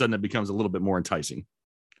 Then all of a sudden it becomes a little bit more enticing.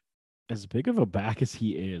 As big of a back as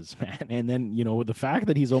he is, man. And then, the fact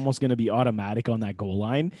that he's almost going to be automatic on that goal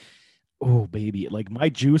line. Oh, baby. Like my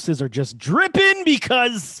juices are just dripping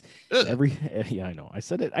because I know. I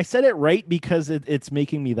said it right because it's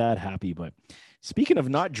making me that happy. But speaking of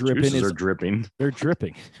not dripping, are dripping. They're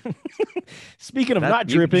dripping. Speaking of not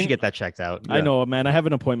dripping, you should get that checked out. I know, man. I have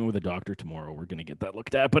an appointment with a doctor tomorrow. We're going to get that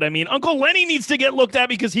looked at. But I mean, Uncle Lenny needs to get looked at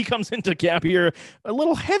because he comes into camp here a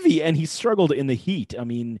little heavy and he struggled in the heat. I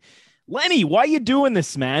mean, Lenny, why you doing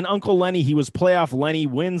this, man? Uncle Lenny, he was playoff Lenny,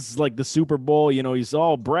 wins like the Super Bowl. He's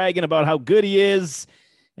all bragging about how good he is.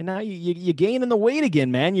 And now you're gaining the weight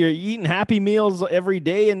again, man. You're eating Happy Meals every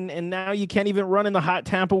day, and now you can't even run in the hot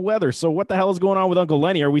Tampa weather. So what the hell is going on with Uncle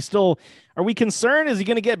Lenny? Are we concerned? Is he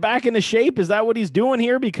going to get back into shape? Is that what he's doing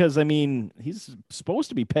here? Because, I mean, he's supposed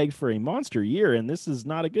to be pegged for a monster year, and this is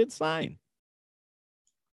not a good sign.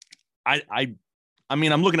 I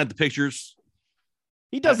mean, I'm looking at the pictures.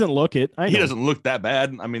 He doesn't look it. He doesn't look that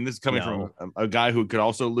bad. I mean, this is coming from a guy who could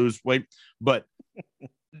also lose weight. But,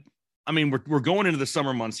 I mean, we're going into the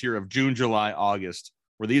summer months here of June, July, August,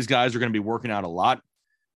 where these guys are going to be working out a lot.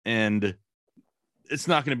 And it's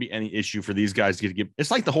not going to be any issue for these guys to get.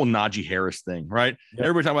 It's like the whole Najee Harris thing, right? Yep.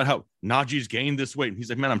 Everybody talking about how Najee's gained this weight. And he's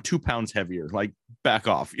like, man, I'm 2 pounds heavier. Like, back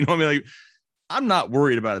off. You know what I mean? Like, I'm not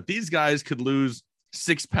worried about it. These guys could lose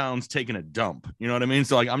 6 pounds taking a dump. You know what I mean?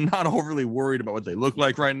 So like, I'm not overly worried about what they look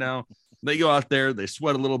like right now. They go out there, they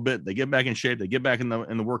sweat a little bit, they get back in shape, they get back in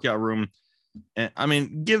the workout room. And I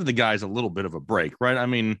mean, give the guys a little bit of a break, right? I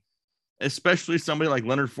mean, especially somebody like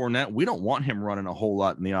Leonard Fournette, we don't want him running a whole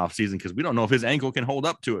lot in the offseason because we don't know if his ankle can hold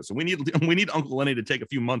up to it. So we need Uncle Lenny to take a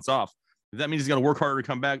few months off. If that means he's going to work harder to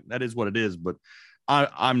come back, that is what it is. But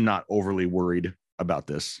I'm not overly worried about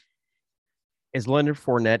this. Is Leonard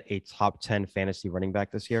Fournette a top 10 fantasy running back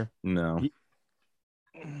this year? No.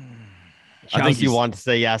 I think you want to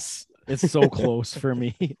say yes. It's so close for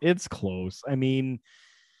me. It's close. I mean,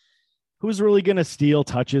 who's really going to steal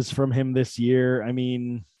touches from him this year? I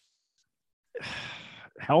mean,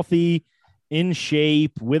 healthy, in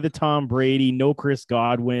shape, with a Tom Brady, no Chris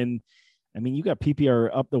Godwin. I mean, you got PPR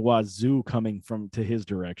up the wazoo coming to his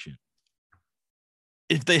direction.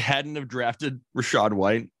 If they hadn't have drafted Rachaad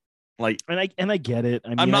White, and I get it. I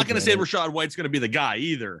mean, I'm not going to say Rachaad White's going to be the guy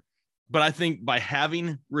either, but I think by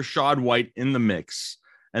having Rachaad White in the mix,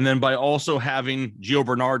 and then by also having Gio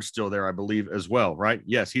Bernard still there, I believe as well, right?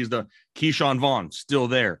 Yes, he's the Keyshawn Vaughn still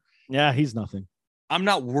there. Yeah, he's nothing. I'm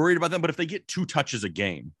not worried about them, but if they get 2 touches a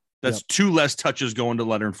game, that's 2 less touches going to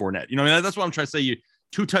Leonard Fournette. You know, that's what I'm trying to say. You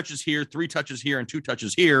 2 touches here, 3 touches here, and 2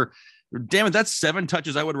 touches here. Damn it, that's 7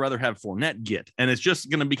 touches I would rather have Fournette get, and it's just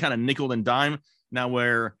going to be kind of nickel and dime now.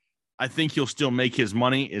 Where I think he'll still make his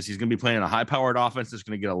money is he's going to be playing a high-powered offense that's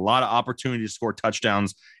going to get a lot of opportunity to score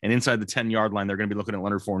touchdowns. And inside the 10-yard line, they're going to be looking at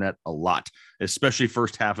Leonard Fournette a lot, especially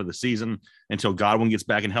first half of the season until Godwin gets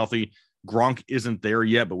back and healthy. Gronk isn't there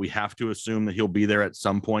yet, but we have to assume that he'll be there at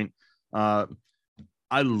some point. I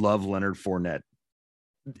love Leonard Fournette.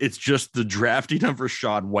 It's just the drafting of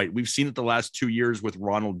Rachaad White. We've seen it the last 2 years with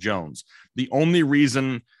Ronald Jones. The only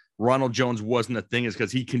reason Ronald Jones wasn't a thing is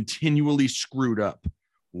because he continually screwed up.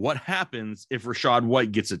 What happens if Rachaad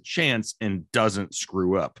White gets a chance and doesn't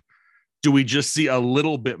screw up? Do we just see a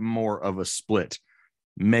little bit more of a split?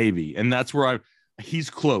 Maybe. And that's where he's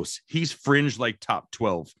close. He's fringe like top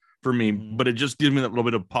 12 for me, but it just gives me that little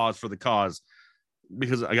bit of pause for the cause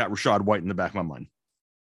because I got Rachaad White in the back of my mind.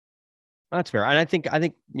 That's fair. And I think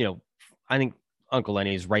Uncle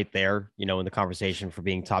Lenny is right there, in the conversation for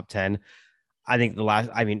being top 10. I think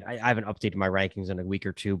I haven't updated my rankings in a week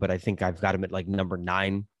or two, but I think I've got him at like number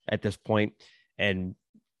 9 at this point. And,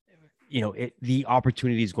 the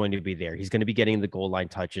opportunity is going to be there. He's going to be getting the goal line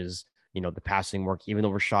touches, the passing work, even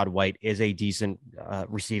though Rachaad White is a decent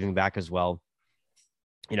receiving back as well.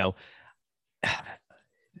 Rachaad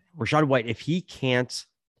White, if he can't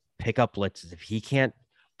pick up blitzes, if he can't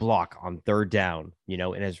block on third down,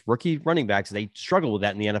 and as rookie running backs, they struggle with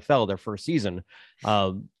that in the NFL their first season.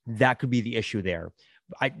 That could be the issue there.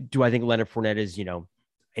 I think Leonard Fournette is,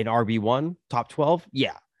 an RB1, top 12?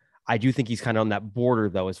 Yeah. I do think he's kind of on that border,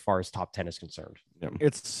 though, as far as top 10 is concerned. Yeah.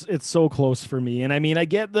 It's so close for me. And I mean, I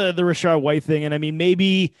get the Rachaad White thing. And I mean,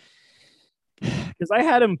 maybe because I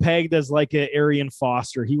had him pegged as like a Arian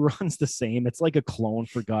Foster. He runs the same. It's like a clone,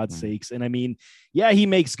 for God's sakes. And I mean, yeah, he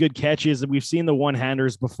makes good catches. We've seen the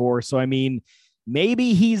one-handers before. So, I mean,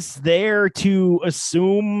 maybe he's there to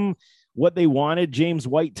assume what they wanted James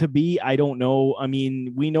White to be. I don't know. I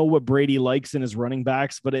mean, we know what Brady likes in his running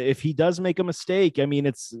backs, but if he does make a mistake, I mean,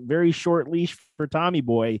 it's very short leash for Tommy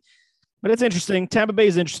Boy. But it's interesting. Tampa Bay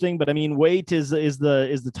is interesting, but I mean, White is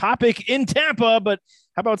the topic in Tampa. But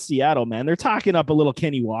how about Seattle, man? They're talking up a little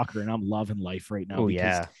Kenny Walker, and I'm loving life right now. Oh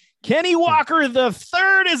yeah, Kenny Walker the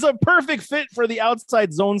third is a perfect fit for the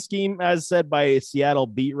outside zone scheme, as said by Seattle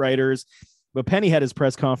beat writers. But Penny had his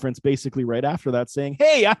press conference basically right after that saying,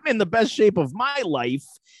 hey, I'm in the best shape of my life.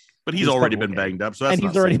 But he's already been banged up. So that's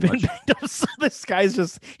he's already been banged up. So this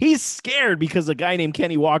guy's he's scared because a guy named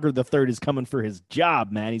Kenny Walker III is coming for his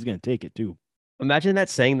job, man. He's going to take it too. Imagine that,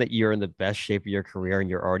 saying that you're in the best shape of your career and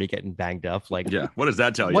you're already getting banged up. Like, yeah, what does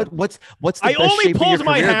that tell you? What's the I best only shape pulled of your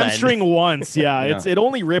my career, hamstring then? once. Yeah, it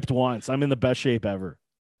only ripped once. I'm in the best shape ever.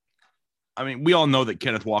 I mean, we all know that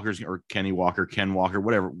Kenneth Walker's or Kenny Walker, Ken Walker,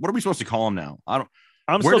 whatever. What are we supposed to call him now?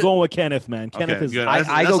 I'm still going with Kenneth, man. Kenneth is.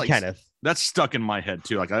 I go like, Kenneth. That's stuck in my head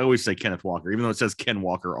too. Like I always say Kenneth Walker, even though it says Ken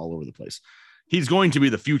Walker all over the place. He's going to be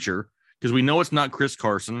the future because we know it's not Chris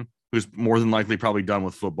Carson, who's more than likely probably done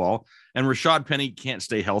with football. And Rashad Penny can't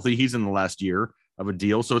stay healthy. He's in the last year of a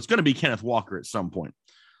deal. So it's going to be Kenneth Walker at some point.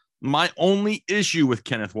 My only issue with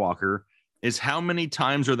Kenneth Walker is how many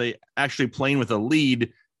times are they actually playing with a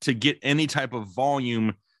lead to get any type of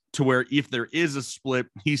volume to where if there is a split,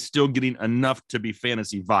 he's still getting enough to be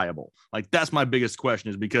fantasy viable. Like that's my biggest question,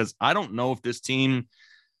 is because I don't know if this team,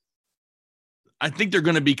 I think they're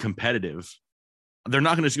going to be competitive. They're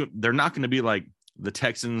not going to be like the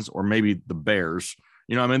Texans or maybe the Bears.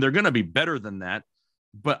 You know, I mean, they're going to be better than that,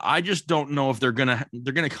 but I just don't know if they're going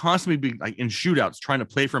to constantly be like in shootouts, trying to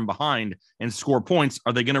play from behind and score points.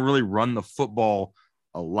 Are they going to really run the football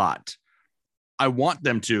a lot? I want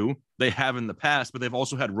them to. They have in the past, but they've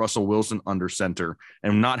also had Russell Wilson under center,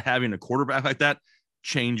 and not having a quarterback like that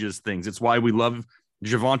changes things. It's why we love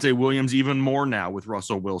Javonte Williams even more now with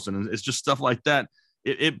Russell Wilson. And it's just stuff like that.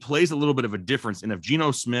 It plays a little bit of a difference. And if Geno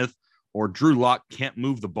Smith or Drew Lock can't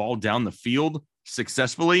move the ball down the field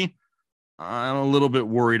successfully, I'm a little bit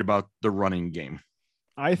worried about the running game.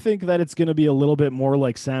 I think that it's going to be a little bit more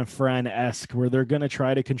like San Fran-esque, where they're going to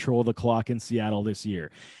try to control the clock in Seattle this year.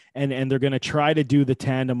 And they're going to try to do the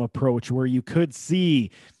tandem approach where you could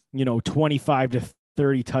see, 25 to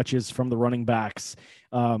 30 touches from the running backs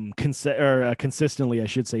consistently, I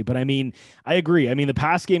should say. But I mean, I agree. I mean, the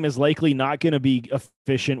pass game is likely not going to be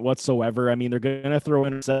efficient whatsoever. I mean, they're going to throw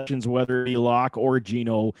interceptions, whether it be Locke or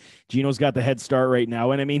Geno. Geno's got the head start right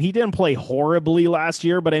now. And I mean, he didn't play horribly last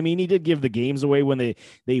year, but I mean, he did give the games away when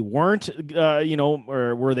they weren't,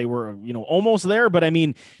 or where they were, almost there. But I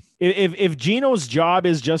mean, if Geno's job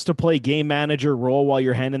is just to play game manager role while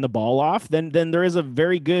you're handing the ball off, then there is a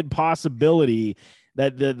very good possibility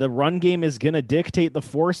that the run game is going to dictate the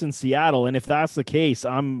force in Seattle. And if that's the case,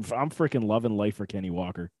 I'm freaking loving life for Kenny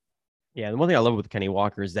Walker. Yeah, the one thing I love with Kenny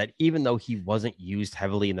Walker is that even though he wasn't used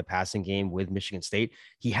heavily in the passing game with Michigan State,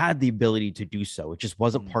 he had the ability to do so. It just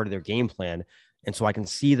wasn't part of their game plan. And so I can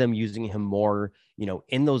see them using him more,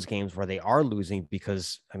 in those games where they are losing,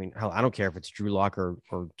 because, I mean, hell, I don't care if it's Drew Lock or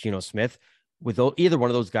Geno Smith. With either one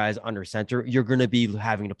of those guys under center, you're going to be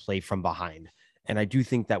having to play from behind. And I do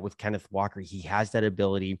think that with Kenneth Walker, he has that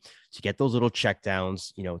ability to get those little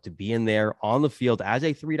checkdowns, to be in there on the field as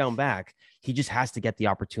a 3-down back. He just has to get the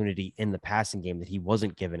opportunity in the passing game that he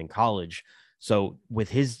wasn't given in college. So with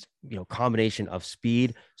his, combination of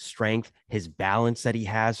speed, strength, his balance that he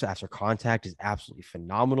has after contact is absolutely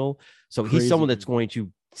phenomenal. So he's someone that's going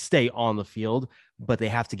to stay on the field, but they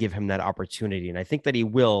have to give him that opportunity. And I think that he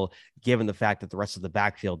will, given the fact that the rest of the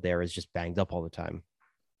backfield there is just banged up all the time.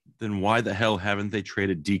 Then why the hell haven't they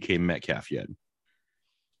traded DK Metcalf yet?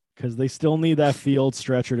 Because they still need that field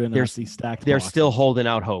stretcher to not see stacked. They're still holding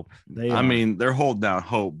out hope. I mean, they're holding out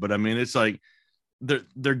hope, but I mean, it's like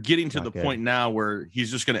they're getting to the point now where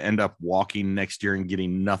he's just going to end up walking next year and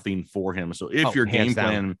getting nothing for him. So if your game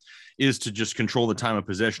plan is to just control the time of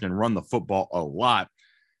possession and run the football a lot,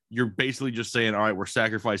 you're basically just saying, all right, we're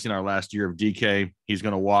sacrificing our last year of DK. He's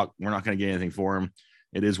going to walk. We're not going to get anything for him.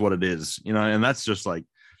 It is what it is, and that's just like,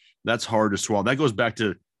 that's hard to swallow. That goes back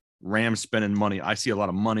to Rams spending money. I see a lot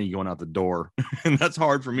of money going out the door, and that's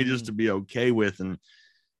hard for me just to be okay with. And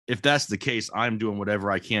if that's the case, I'm doing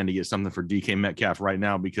whatever I can to get something for DK Metcalf right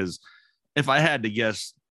now, because if I had to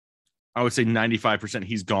guess, I would say 95%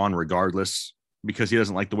 he's gone regardless, because he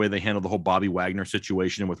doesn't like the way they handled the whole Bobby Wagner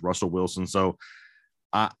situation with Russell Wilson. So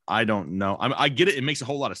I don't know. I get it. It makes a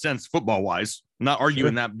whole lot of sense football wise. I'm not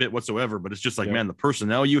arguing that bit whatsoever, but it's just like, man, the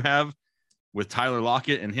personnel you have with Tyler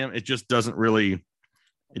Lockett and him, it just doesn't really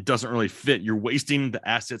fit. You're wasting the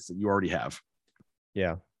assets that you already have.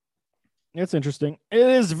 Yeah. It's interesting. It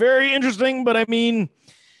is very interesting, but I mean,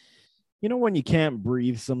 you know, when you can't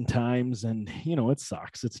breathe sometimes, and you know, it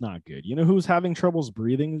sucks. It's not good. You know who's having troubles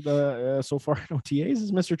breathing so far in OTAs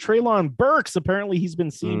is Mr. Treylon Burks. Apparently he's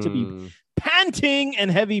been seen to be panting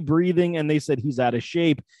and heavy breathing, and they said he's out of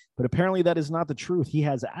shape, but apparently that is not the truth. He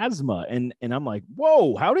has asthma. And I'm like,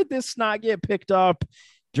 whoa, how did this not get picked up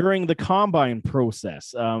during the combine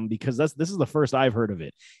process? Because this is the first I've heard of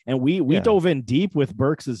it. And we dove in deep with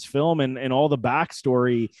Burks's film and all the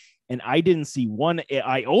backstory, and I didn't see one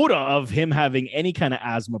iota of him having any kind of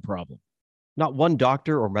asthma problem. Not one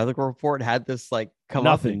doctor or medical report had this like come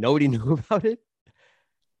up and nobody knew about it.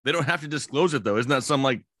 They don't have to disclose it though. Isn't that some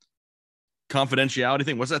like confidentiality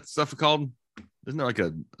thing? What's that stuff called? Isn't there like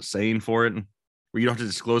a saying for it where you don't have to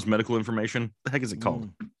disclose medical information? What the heck is it called?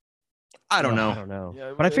 I don't know. I don't know.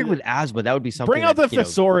 Yeah, but I figured with asthma, that would be something. Bring out the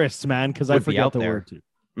thesaurus, man, because I forgot the word too.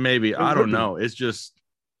 Maybe. I don't know. It's just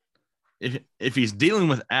if he's dealing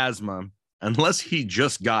with asthma, unless he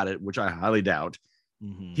just got it, which I highly doubt,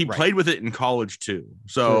 he played with it in college too.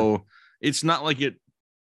 So it's not like it,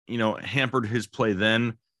 hampered his play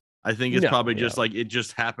then. I think it's probably just like it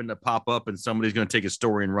just happened to pop up and somebody's going to take a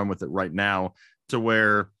story and run with it right now to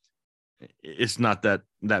where it's not that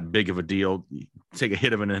big of a deal. Take a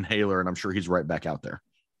hit of an inhaler and I'm sure he's right back out there.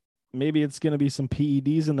 Maybe it's going to be some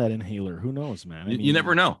PEDs in that inhaler. Who knows, man? I mean, you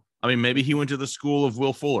never know. I mean, maybe he went to the school of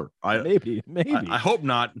Will Fuller. Maybe. I hope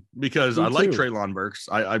not, because I like Treylon Burks.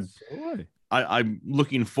 I'm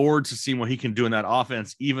looking forward to seeing what he can do in that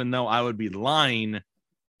offense, even though I would be lying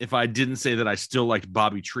if I didn't say that I still liked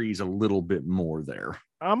Bobby Trees a little bit more there.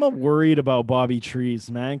 I'm worried about Bobby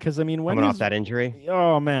Trees, man, because I mean, when coming off that injury,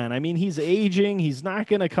 oh man, I mean, he's aging. He's not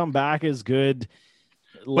going to come back as good.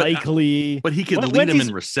 Likely, but he could lead him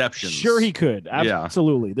in receptions. Sure, he could.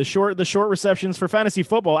 Absolutely. Yeah. The short receptions for fantasy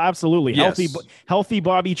football. Absolutely. Yes. Healthy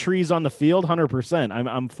Bobby Trees on the field. 100%.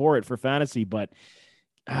 I'm for it for fantasy. But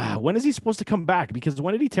when is he supposed to come back? Because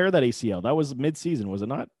when did he tear that ACL? That was mid-season, was it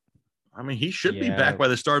not? I mean, he should be back by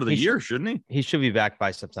the start of the year, shouldn't he? He should be back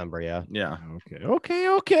by September. Yeah. Yeah.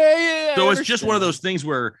 Okay. So it's just one of those things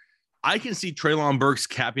where I can see Treylon Burks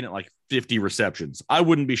capping at like 50 receptions. I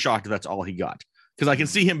wouldn't be shocked if that's all he got. Because I can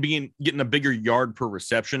see him getting a bigger yard per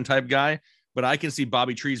reception type guy, but I can see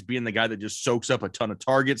Bobby Trees being the guy that just soaks up a ton of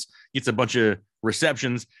targets, gets a bunch of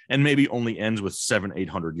receptions, and maybe only ends with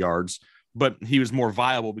 700-800 yards. But he was more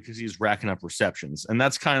viable because he's racking up receptions. And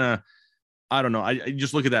that's kind of, I don't know. I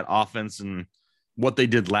just look at that offense and what they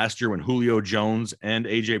did last year when Julio Jones and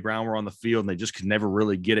AJ Brown were on the field, and they just could never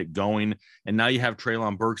really get it going. And now you have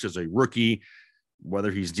Treylon Burks as a rookie.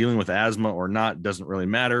 Whether he's dealing with asthma or not doesn't really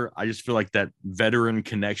matter. I just feel like that veteran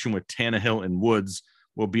connection with Tannehill and Woods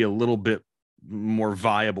will be a little bit more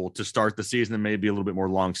viable to start the season and maybe a little bit more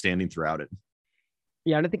long-standing throughout it.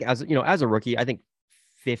 Yeah, and I think as a rookie, I think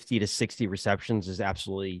 50 to 60 receptions is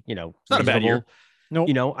absolutely, it's not a bad year.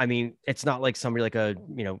 No, I mean, it's not like somebody like a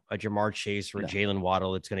Jamar Chase or a Jalen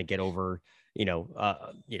Waddle that's going to get over,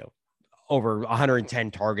 over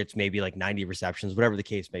 110 targets, maybe like 90 receptions, whatever the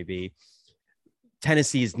case may be.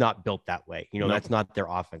 Tennessee is not built that way. That's not their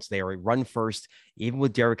offense. They are a run first. Even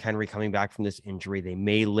with Derrick Henry coming back from this injury, they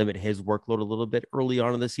may limit his workload a little bit early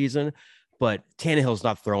on in the season, but Tannehill's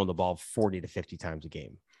not throwing the ball 40 to 50 times a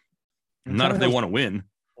game. Not if they want to win.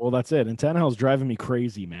 Well, that's it. And Tannehill's driving me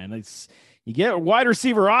crazy, man. You get wide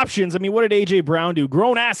receiver options. I mean, what did AJ Brown do?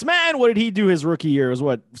 Grown ass man. What did he do his rookie year? It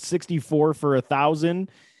was 64 for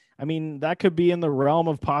 1,000. I mean, that could be in the realm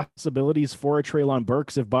of possibilities for a Treylon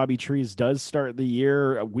Burks if Bobby Trees does start the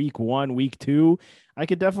year week 1, week 2. I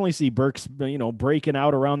could definitely see Burks, breaking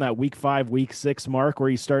out around that week 5, week 6 mark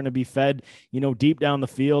where he's starting to be fed, deep down the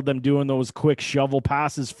field, them doing those quick shovel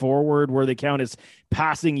passes forward where they count as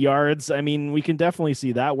passing yards. I mean, we can definitely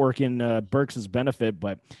see that work in Burks's benefit,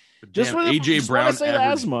 but just with AJ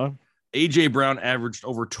Brown averaged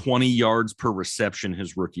over 20 yards per reception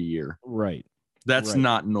his rookie year. Right. That's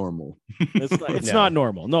not normal. It's not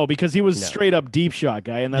normal. No, because he was straight up deep shot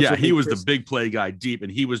guy. And that's he was the big play guy deep,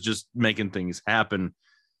 and he was just making things happen.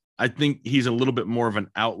 I think he's a little bit more of an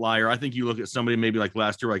outlier. I think you look at somebody maybe like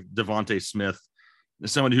last year, like Devontae Smith,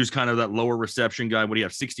 somebody who's kind of that lower reception guy. What do you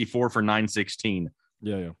have? 64 for 916.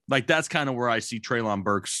 Yeah. Like that's kind of where I see Treylon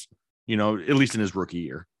Burks, at least in his rookie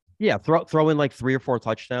year. Yeah, throw in like 3 or 4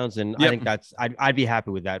 touchdowns, and I think I'd be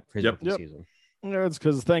happy with that for his rookie season. Yeah, it's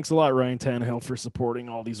because thanks a lot, Ryan Tannehill, for supporting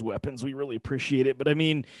all these weapons. We really appreciate it. But I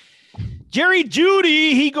mean, Jerry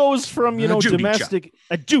Jeudy, he goes from domestic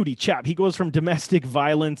Jeudy chap. He goes from domestic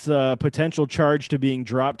violence potential charge to being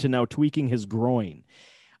dropped to now tweaking his groin.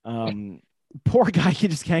 Poor guy, he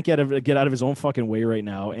just can't get out of his own fucking way right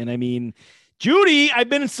now. And I mean, Jeudy, I've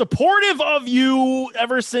been supportive of you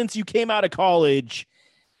ever since you came out of college.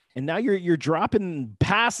 And now you're dropping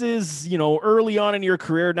passes, early on in your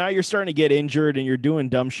career. Now you're starting to get injured and you're doing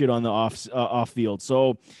dumb shit on the off field.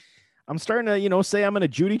 So I'm starting to, say I'm going to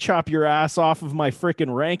Jeudy chop your ass off of my freaking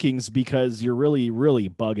rankings because you're really, really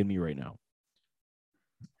bugging me right now.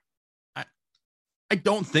 I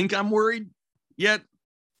don't think I'm worried yet.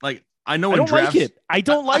 Like I know I don't like it. I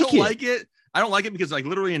don't like it. I don't like it because like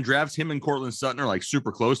literally in drafts, him and Cortland Sutton are like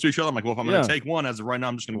super close to each other. I'm like, well, if I'm going to take one as of right now,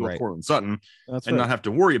 I'm just going to go with Cortland Sutton and not have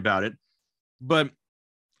to worry about it. But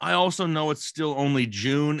I also know it's still only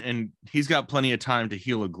June and he's got plenty of time to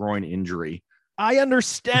heal a groin injury. I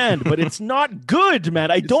understand, but it's not good,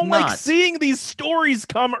 man. I don't like seeing these stories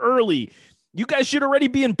come early. You guys should already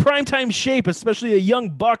be in primetime shape, especially a young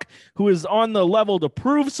buck who is on the level to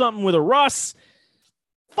prove something with a Russ.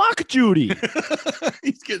 Fuck Jeudy.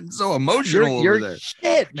 He's getting so emotional over there.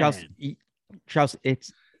 Shit, Charles,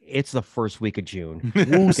 it's the first week of June.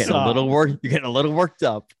 You're getting a little worked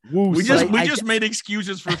up. We just made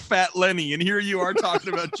excuses for Fat Lenny, and here you are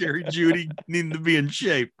talking about Jerry Jeudy needing to be in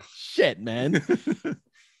shape. Shit, man.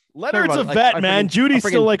 Leonard's a vet, man. Jeudy's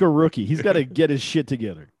still like a rookie. He's got to get his shit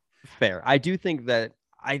together. Fair. I do think that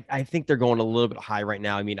I think they're going a little bit high right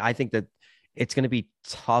now. I mean, I think that it's going to be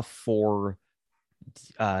tough for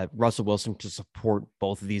Russell Wilson to support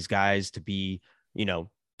both of these guys to be,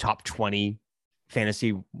 top 20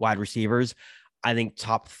 fantasy wide receivers. I think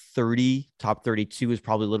top 30, top 32 is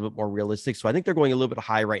probably a little bit more realistic. So I think they're going a little bit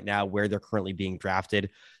high right now where they're currently being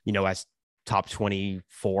drafted, as top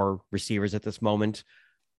 24 receivers at this moment.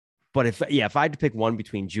 But if I had to pick one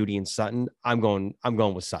between Jeudy and Sutton, I'm going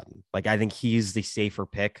with Sutton. Like, I think he's the safer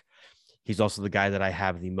pick. He's also the guy that I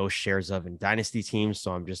have the most shares of in dynasty teams.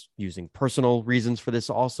 So I'm just using personal reasons for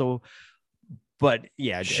this also. But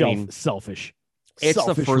yeah, selfish. It's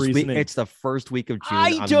the first week. It's the first week of June.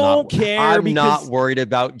 I don't care. I'm not worried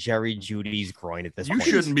about Jerry Jeudy's groin at this point.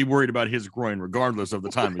 You shouldn't be worried about his groin regardless of the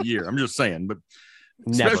time of year. I'm just saying, but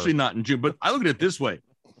especially not in June. But I look at it this way.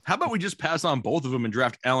 How about we just pass on both of them and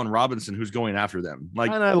draft Allen Robinson, who's going after them?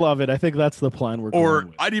 And I love it. I think that's the plan we're going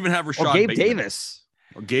with. I'd even have Rashad Gabe Bateman. Davis.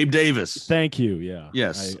 Or Gabe Davis. Thank you. Yeah.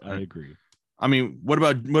 Yes. I agree. I mean, what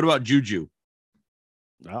about Juju?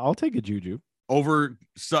 I'll take a Juju over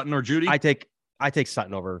Sutton or Jeudy. I take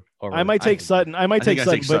Sutton over. I might take Sutton. I might take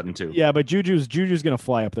Sutton too. Yeah, but Juju's going to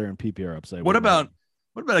fly up there in PPR upside. What about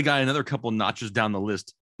a guy another couple notches down the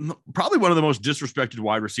list? Probably one of the most disrespected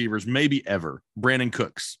wide receivers maybe ever, Brandon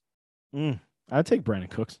Cooks. I'd take Brandon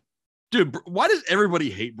Cooks. Dude, why does everybody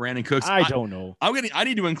hate Brandon Cooks? I don't know. I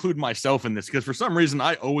need to include myself in this because for some reason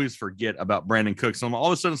I always forget about Brandon Cooks. So all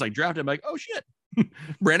of a sudden it's like drafted. I'm like, oh shit,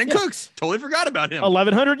 Brandon Cooks. Totally forgot about him.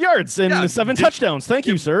 1,100 yards and 7 touchdowns. Thank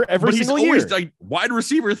you, sir. Every single year. He's always like wide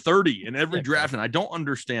receiver 30 in every draft, and I don't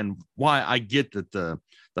understand why. I get that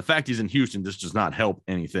the fact he's in Houston just does not help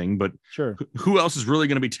anything. But sure, who else is really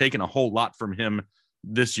going to be taking a whole lot from him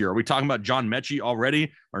this year? Are we talking about John Mechie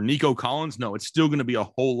already or Nico Collins? No, it's still going to be a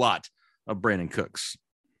whole lot of Brandon Cooks.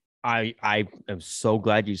 I am so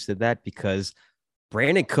glad you said that because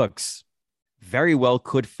Brandon Cooks very well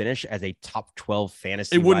could finish as a top 12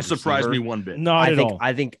 fantasy. It wouldn't surprise me one bit. Not at all.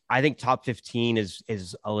 I think top 15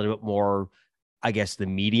 is a little bit more, I guess, the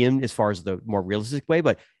medium as far as the more realistic way.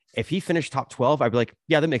 But if he finished top 12, I'd be like,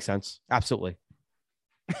 yeah, that makes sense. Absolutely.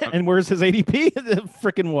 And where's his ADP?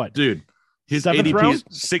 Freaking what? Dude, his 7th ADP round? is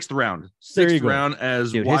 6th round. There you 6th go. round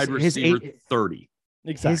as Dude, wide receiver 30.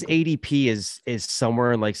 Exactly. His ADP is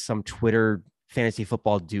somewhere in like some Twitter fantasy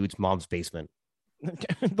football dude's mom's basement.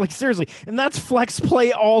 Like seriously, and that's flex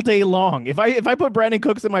play all day long. If I put Brandon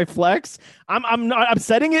Cooks in my flex, I'm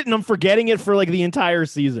setting it and I'm forgetting it for like the entire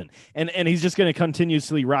season, and he's just going to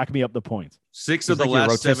continuously rack me up the points. 6 of the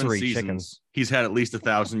last 7 seasons, he's had at least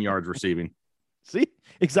 1,000 yards receiving. See,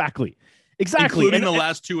 exactly, including the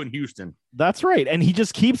last 2 in Houston. That's right, and he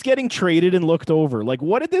just keeps getting traded and looked over. Like,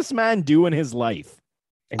 what did this man do in his life?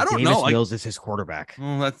 And I don't Davis know. Mills is his quarterback.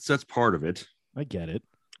 Well, that's part of it. I get it.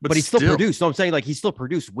 But he still produced. So I'm saying like he still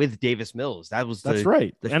produced with Davis Mills. That's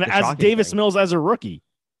right. And as Davis Mills as a rookie.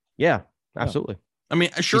 Yeah, absolutely. I mean,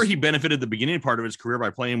 sure, he benefited the beginning part of his career by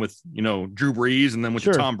playing with, Drew Brees and then went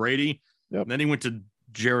to Tom Brady. Yep. And then he went to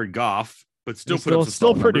Jared Goff, but still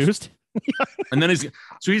still produced. And then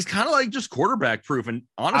he's kind of like just quarterback proof. And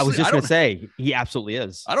honestly, I was just going to say, he absolutely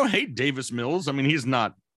is. I don't hate Davis Mills. I mean, he's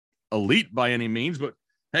not elite by any means, but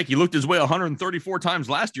heck, he looked his way 134 times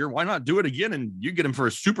last year. Why not do it again? And you get him for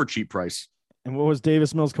a super cheap price. And what was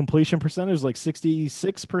Davis Mills' completion percentage? Like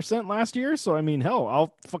 66% last year. So, I mean, hell,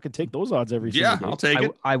 I'll fucking take those odds every single day. I'll take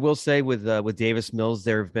it. I will say with Davis Mills,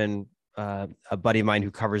 there have been a buddy of mine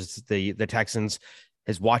who covers the Texans,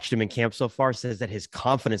 has watched him in camp so far, says that his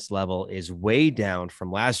confidence level is way down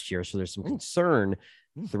from last year. So there's some concern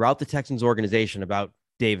throughout the Texans organization about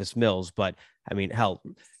Davis Mills. But I mean, hell,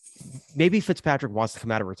 maybe Fitzpatrick wants to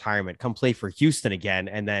come out of retirement, come play for Houston again,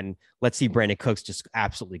 and then let's see Brandon Cooks just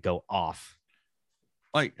absolutely go off.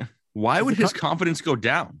 Like, why would his confidence go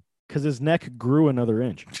down? Because his neck grew another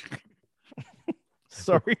inch.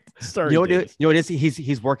 Sorry. You know what it is?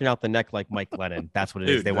 He's working out the neck like Mike Glennon. That's what it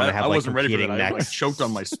is. They want to have like competing necks. I like choked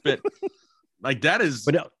on my spit. Like that is.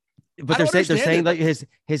 But they're saying like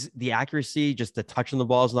the accuracy, just the touch on the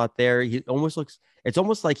ball is not there. He almost looks. It's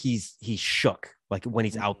almost like he's shook, like when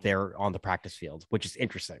he's out there on the practice field, which is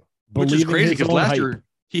interesting. Which is crazy because last year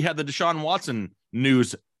he had the Deshaun Watson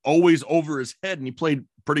news always over his head, and he played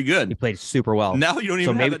pretty good. He played super well. Now you don't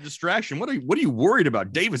even have that distraction. What are you worried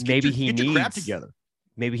about, Davis? Get your crap together.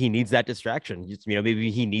 Maybe he needs that distraction.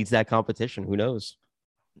 Maybe he needs that competition. Who knows?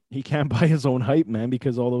 He can't buy his own hype, man,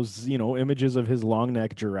 because all those images of his long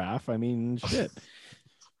neck giraffe. I mean, shit.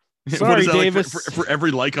 Sorry, Davis. Like for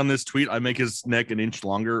every like on this tweet, I make his neck an inch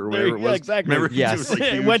longer or whatever it was. Exactly. Remember? Yes.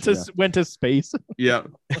 It went to space. Yeah.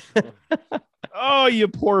 Oh, you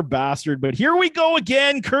poor bastard. But here we go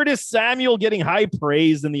again. Curtis Samuel getting high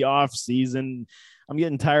praise in the off season. I'm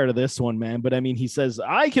getting tired of this one, man. But I mean, he says,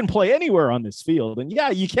 I can play anywhere on this field. And yeah,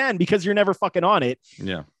 you can, because you're never fucking on it.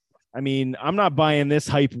 Yeah. I mean, I'm not buying this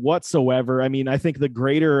hype whatsoever. I mean, I think the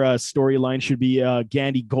greater storyline should be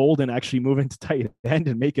Gandy Golden actually moving to tight end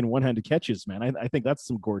and making one-handed catches, man. I think that's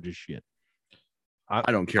some gorgeous shit.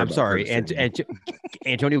 I don't care. I'm sorry. And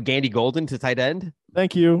Antonio Gandy Golden to tight end.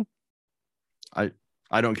 Thank you.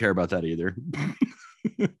 I don't care about that either.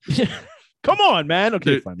 Come on, man.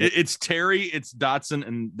 Okay, fine. It's Terry, it's Dotson,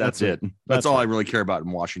 and that's it. That's all I really care about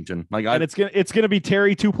in Washington. It's gonna be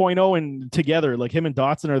Terry 2.0 and together, like him and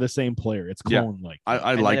Dotson are the same player. It's clone like.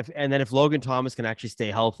 And then if Logan Thomas can actually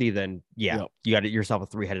stay healthy, then you got yourself a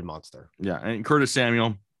three-headed monster. Yeah, and Curtis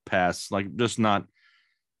Samuel pass, like just not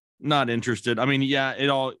interested. I mean, yeah,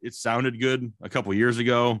 it sounded good a couple years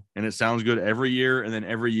ago, and it sounds good every year, and then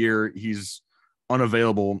every year he's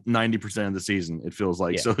unavailable 90% of the season, it feels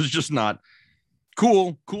like. So it's just not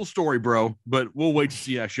cool story, bro, but we'll wait to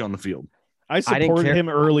see actually on the field. I supported him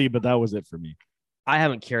early, but that was it for me. I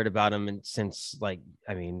haven't cared about him since right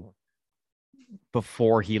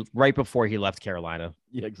before he left Carolina.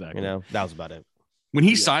 Yeah, exactly. That was about it. When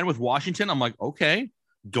he signed with Washington, I'm like, okay,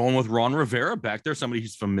 going with Ron Rivera back there, somebody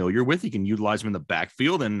he's familiar with. He can utilize him in the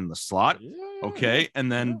backfield and in the slot. Yeah. Okay.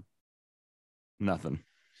 And then nothing.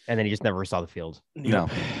 And then he just never saw the field. No,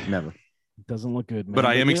 never. Doesn't look good, man. But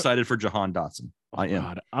I am excited for Jahan Dotson. I am.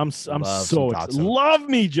 God, I'm so excited. Love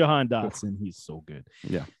me, Jahan Dotson. He's so good.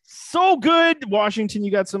 Yeah. So good. Washington,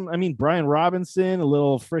 you got Brian Robinson, a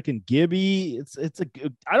little freaking Gibby.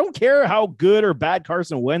 I don't care how good or bad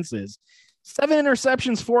Carson Wentz is. 7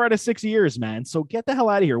 interceptions, 4 out of 6 years, man. So get the hell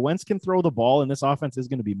out of here. Wentz can throw the ball, and this offense is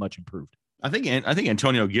going to be much improved. I think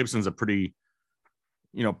Antonio Gibson's a pretty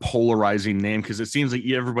polarizing name, because it seems like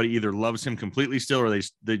everybody either loves him completely still or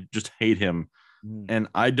they just hate him. And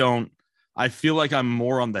I feel like I'm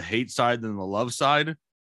more on the hate side than the love side,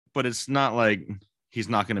 but it's not like he's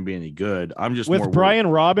not going to be any good. I'm just with Brian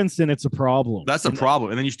Robinson, it's a problem. That's a problem.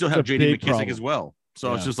 And then you still have JD McKissic as well.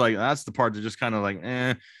 So it's just like, that's the part that just kind of like,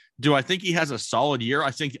 do I think he has a solid year?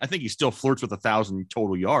 I think he still flirts with 1,000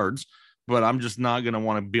 total yards, but I'm just not going to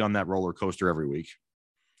want to be on that roller coaster every week.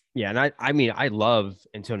 Yeah, and I love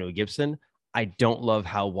Antonio Gibson. I don't love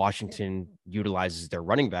how Washington utilizes their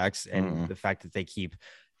running backs and the fact that they keep,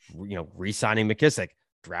 re-signing McKissic,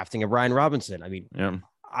 drafting a Brian Robinson. I mean,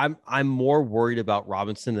 I'm more worried about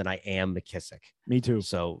Robinson than I am McKissic. Me too.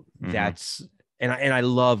 So that's and I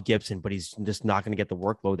love Gibson, but he's just not going to get the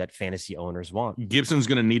workload that fantasy owners want. Gibson's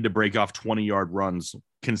going to need to break off 20-yard runs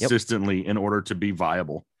consistently in order to be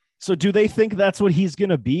viable. So do they think that's what he's going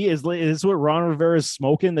to be? Is what Ron Rivera is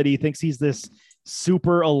smoking, that he thinks he's this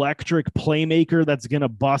super electric playmaker that's going to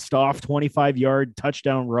bust off 25-yard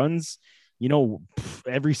touchdown runs?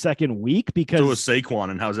 every second week because So was Saquon,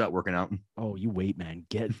 and how's that working out? Oh, you wait, man.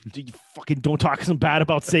 You fucking don't talk some bad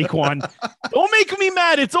about Saquon. Don't make me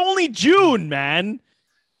mad. It's only June, man.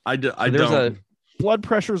 I don't. Blood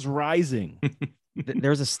pressure's rising.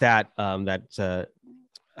 There's a stat that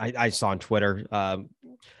I saw on Twitter. I'm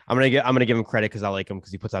gonna give him credit because I like him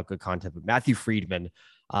because he puts out good content. But Matthew Friedman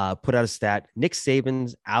put out a stat. Nick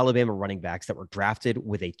Saban's Alabama running backs that were drafted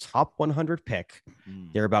with a top 100 pick.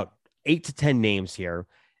 There are about 8 to 10 names here.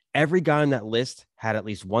 Every guy on that list had at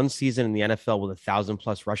least one season in the NFL with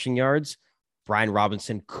 1,000+ rushing yards. Brian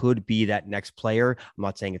Robinson could be that next player. I'm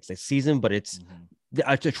not saying it's this season, but it's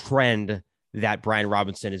a trend that Brian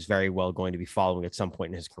Robinson is very well going to be following at some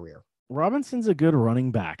point in his career. Robinson's a good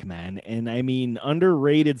running back, man. And I mean,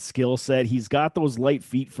 underrated skill set. He's got those light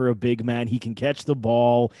feet for a big man. He can catch the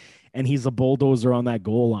ball and he's a bulldozer on that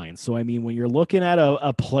goal line. So, I mean, when you're looking at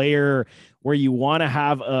a player where you want to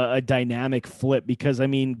have a dynamic flip, because I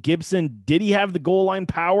mean, Gibson, did he have the goal line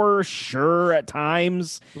power? Sure. At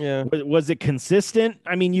times. Yeah. Was it consistent?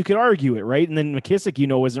 I mean, you could argue it, right? And then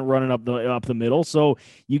McKissick, isn't running up the middle. So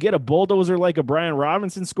you get a bulldozer like a Brian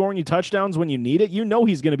Robinson scoring you touchdowns when you need it.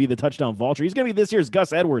 He's going to be the touchdown vulture. He's going to be this year's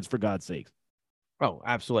Gus Edwards, for God's sake. Oh,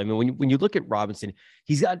 absolutely. I mean, when you look at Robinson,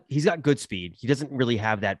 he's got good speed. He doesn't really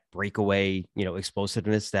have that breakaway,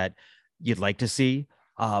 explosiveness that you'd like to see.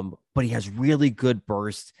 But he has really good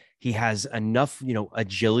burst. He has enough,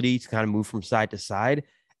 agility to kind of move from side to side.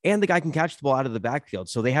 And the guy can catch the ball out of the backfield.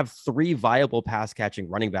 So they have 3 viable pass catching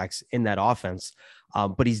running backs in that offense.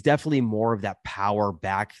 But he's definitely more of that power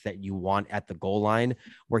back that you want at the goal line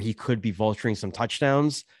where he could be vulturing some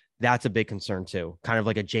touchdowns. That's a big concern too. Kind of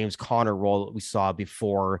like a James Conner role that we saw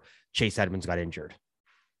before Chase Edmonds got injured.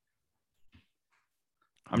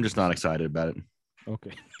 I'm just not excited about it.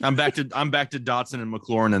 Okay. I'm back to Dotson and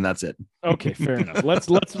McLaurin, and that's it. Okay, fair enough.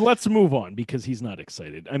 Let's move on because he's not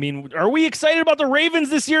excited. I mean, are we excited about the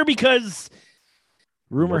Ravens this year? Because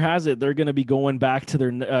rumor has it they're going to be going back to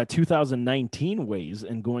their 2019 ways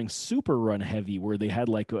and going super run heavy, where they had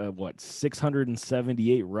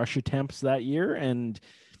 678 rush attempts that year. And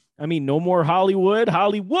I mean, no more Hollywood.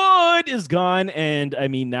 Hollywood is gone. And I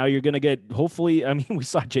mean, now you're going to get, hopefully, I mean, we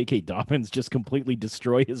saw J.K. Dobbins just completely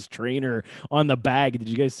destroy his trainer on the bag. Did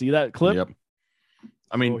you guys see that clip? Yep.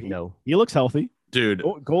 I mean, no, he looks healthy. Dude.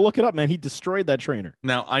 Go look it up, man. He destroyed that trainer.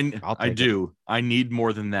 Now, I need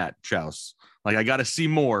more than that, Chouse. Like, I got to see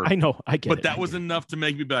more. I know. I get it. But that was enough to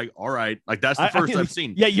make me be like, all right. Like, that's the first I've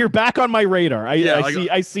seen. Yeah, you're back on my radar.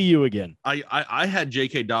 I see you again. I had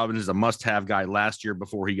J.K. Dobbins as a must-have guy last year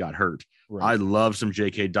before he got hurt. Right. I love some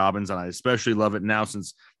J.K. Dobbins, and I especially love it now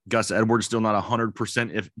since Gus Edwards still not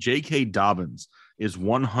 100%. If J.K. Dobbins is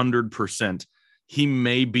 100%, he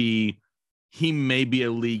may be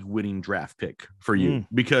a league-winning draft pick for you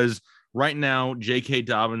because right now J.K.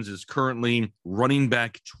 Dobbins is currently running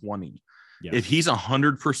back 20. Yes. If he's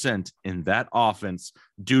 100% in that offense,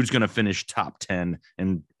 dude's going to finish top 10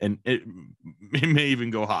 and it may even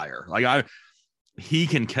go higher. He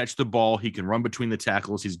can catch the ball. He can run between the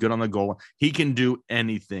tackles. He's good on the goal. He can do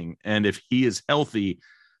anything. And if he is healthy,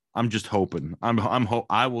 I'm just hoping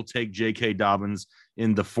I will take J.K. Dobbins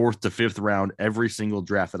in the 4th to 5th round every single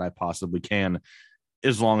draft that I possibly can,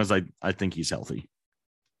 as long as I think he's healthy.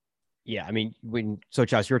 Yeah, I mean,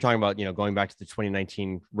 Charles, you were talking about, going back to the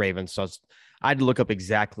 2019 Ravens. So I had to look up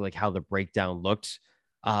exactly how the breakdown looked.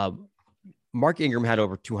 Mark Ingram had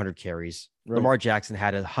over 200 carries. Right. Lamar Jackson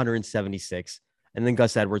had 176, and then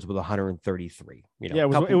Gus Edwards with 133.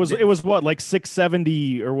 It was what, like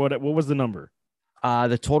 670 or what? What was the number?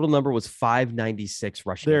 The total number was 596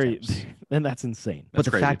 rushing attempts. And that's insane. But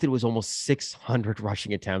the fact that it was almost 600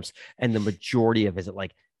 rushing attempts, and the majority of it,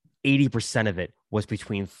 80% of it was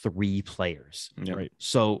between 3 players. Yeah. Right.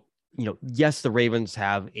 So, yes, the Ravens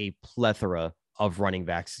have a plethora of running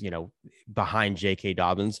backs, behind J.K.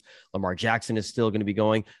 Dobbins. Lamar Jackson is still going to be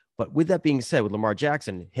going. But with that being said, with Lamar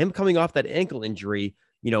Jackson, him coming off that ankle injury,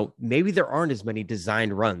 maybe there aren't as many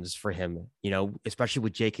designed runs for him, especially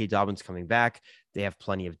with J.K. Dobbins coming back. They have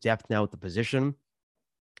plenty of depth now at the position.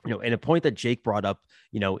 And a point that Jake brought up,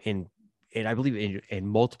 in I believe in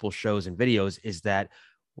multiple shows and videos is that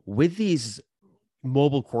with these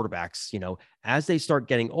mobile quarterbacks, as they start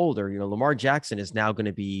getting older, Lamar Jackson is now going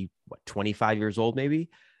to be 25 years old, maybe,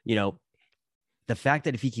 the fact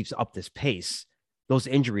that if he keeps up this pace, those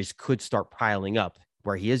injuries could start piling up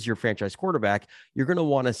where he is your franchise quarterback. You're going to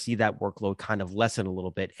want to see that workload kind of lessen a little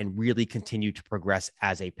bit and really continue to progress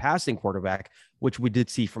as a passing quarterback, which we did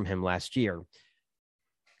see from him last year.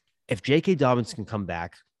 If J.K. Dobbins can come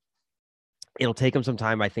back, It'll take him some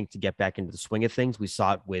time, I think, to get back into the swing of things. We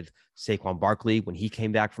saw it with Saquon Barkley when he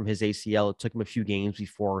came back from his ACL. It took him a few games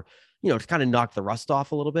before, to kind of knock the rust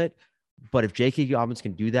off a little bit. But if J.K. Dobbins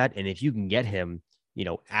can do that, and if you can get him,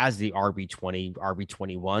 as the RB20,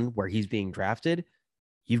 RB21, where he's being drafted,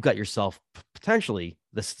 you've got yourself potentially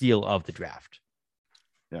the steal of the draft.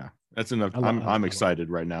 Yeah, that's enough. I'm excited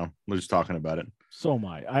right now. We're just talking about it. So am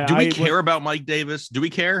I. Do we care about Mike Davis? Do we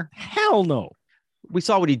care? Hell no. We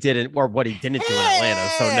saw what he did or what he didn't do in Atlanta.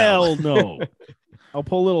 So no. Hell no. I'll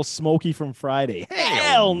pull a little Smokey from Friday.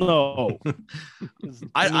 Hell no.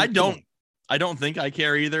 I don't think I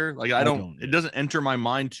care either. Like it doesn't enter my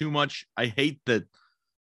mind too much. I hate that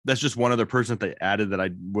that's just one other person that they added that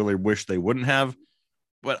I really wish they wouldn't have.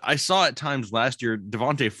 But I saw at times last year,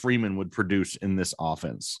 Devontae Freeman would produce in this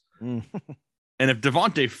offense. And if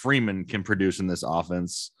Devontae Freeman can produce in this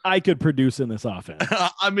offense, I could produce in this offense.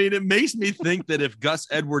 I mean, it makes me think that if Gus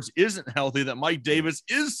Edwards isn't healthy, that Mike Davis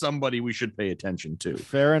is somebody we should pay attention to.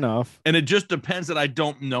 Fair enough. And it just depends that I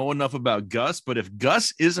don't know enough about Gus. But if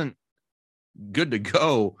Gus isn't good to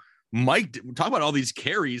go, talk about all these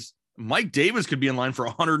carries. Mike Davis could be in line for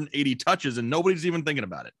 180 touches and nobody's even thinking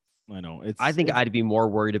about it. I know. I think I'd be more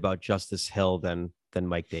worried about Justice Hill than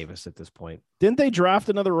Mike Davis at this point. Didn't they draft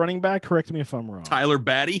another running back? Correct me if I'm wrong. Tyler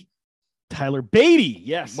Beatty.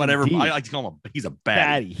 Yes. Whatever. Indeed. I like to call him he's a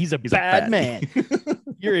baddie. He's a bad man.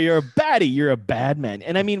 You're a baddie. You're a bad man.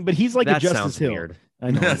 And I mean, but he's like that a Justice sounds Hill. Weird.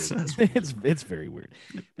 I know it's very weird.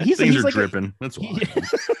 Things are like dripping. That's why.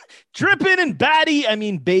 Dripping and batty. I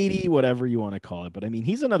mean, Beatty, whatever you want to call it. But I mean,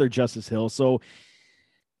 he's another Justice Hill. So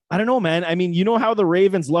I don't know, man. I mean, you know how the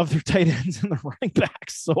Ravens love their tight ends and the running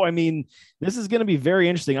backs. So I mean, this is going to be very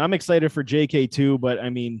interesting. I'm excited for JK too, but I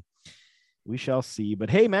mean, we shall see. But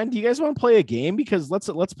hey, man, do you guys want to play a game? Because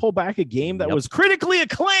let's pull back a game that was critically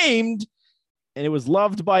acclaimed and it was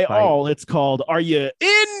loved by all. It's called Are You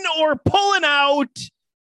In or Pulling Out?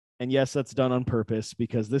 And yes, that's done on purpose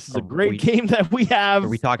because this is a great game that we have. Are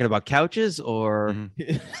we talking about couches or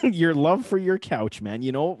your love for your couch, man?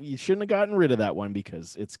 You shouldn't have gotten rid of that one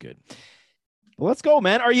because it's good. But let's go,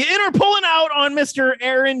 man. Are you in or pulling out on Mr.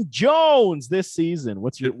 Aaron Jones this season?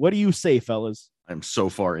 What do you say, fellas? I'm so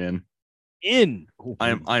far in.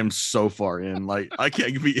 I am so far in. Like I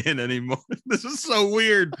can't be in anymore. This is so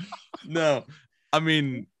weird. No, I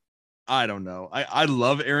mean, I don't know. I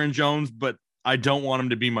love Aaron Jones, but I don't want him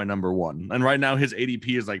to be my number one. And right now his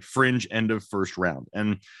ADP is like fringe end of first round.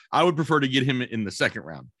 And I would prefer to get him in the second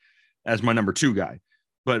round as my number 2 guy.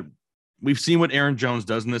 But we've seen what Aaron Jones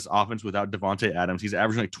does in this offense without Devontae Adams. He's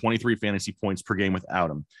averaging like 23 fantasy points per game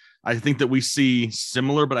without him. I think that we see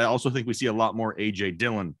similar, but I also think we see a lot more AJ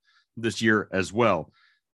Dillon this year as well.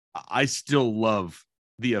 I still love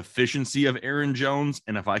the efficiency of Aaron Jones.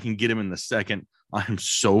 And if I can get him in the second, I'm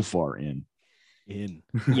so far in.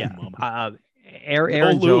 Yeah.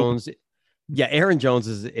 Aaron Jones. Yeah. Aaron Jones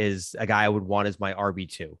is a guy I would want as my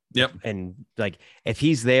RB2. Yep. And like, if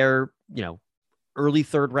he's there, early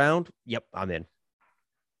third round. Yep. I'm in.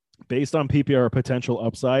 Based on PPR potential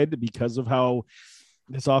upside, because of how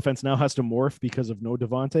this offense now has to morph because of no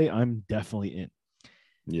Devontae, I'm definitely in.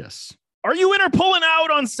 Yes. Are you in or pulling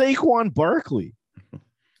out on Saquon Barkley?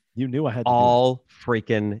 You knew I had to all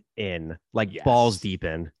freaking in, like balls deep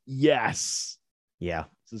in. Yes. Yeah.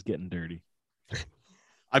 This is getting dirty.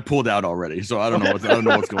 I pulled out already, so I don't know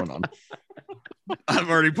what's going on. I've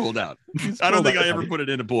already pulled out. I don't think I ever put it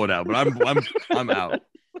in to pull it out, but I'm out.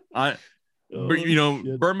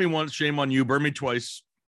 Burn me once, shame on you. Burn me twice,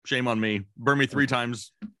 shame on me. Burn me 3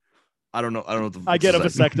 times. I don't know. I get a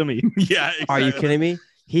vasectomy. Yeah. Exactly. Are you kidding me?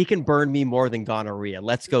 He can burn me more than gonorrhea.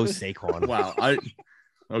 Let's go, Saquon. Wow.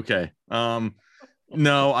 Okay.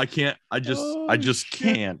 No, I can't. I just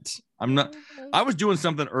can't. I'm not. I was doing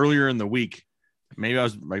something earlier in the week. Maybe I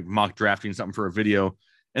was like mock drafting something for a video,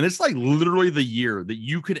 and it's like literally the year that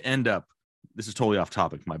you could end up. This is totally off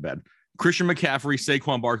topic. My bad. Christian McCaffrey,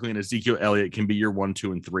 Saquon Barkley, and Ezekiel Elliott can be your 1,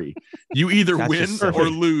 2, and 3. You either win or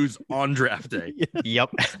lose on draft day. Yep.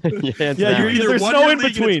 You're either there's no in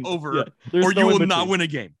between. Over, or you will not win a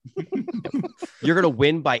game. You're going to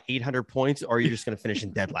win by 800 points, or you're just going to finish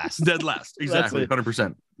in dead last. Dead last. Exactly.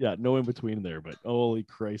 100%. Yeah, no in between there, but holy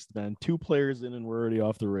Christ, man. 2 players in and we're already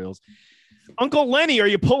off the rails. Uncle Lenny, are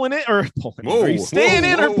you pulling it or pulling? Are you staying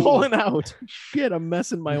in or pulling out? Shit, I'm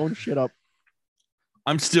messing my own shit up.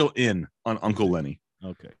 I'm still in on Uncle Lenny.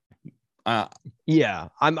 Okay. Yeah,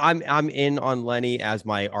 I'm in on Lenny as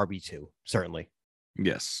my RB2, certainly.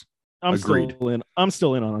 Yes. Agreed. I'm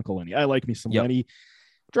still in on Uncle Lenny. I like me some Lenny.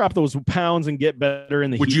 Drop those pounds and get better in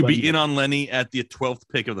the Would you be in on Lenny at the 12th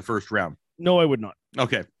pick of the first round? No, I would not.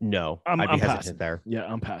 Okay. No, I'm I'd be hesitant passing. there. Yeah,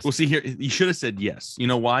 I'm passing. Well, see here, you should have said yes. You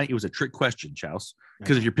know why? It was a trick question, Chouse.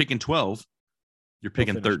 Because if you're picking 12, you're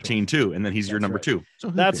picking finish 13 too, and then he's your That's number right. 2. So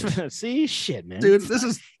who That's cares? see shit, man. Dude, this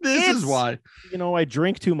is It's- why. You know, I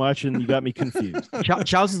drink too much, and you got me confused.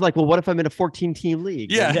 Charles is like, well, what if I'm in a 14-team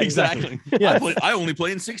league? Yeah, Yeah, exactly. Yeah. I only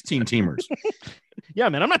play in 16 teamers. Yeah,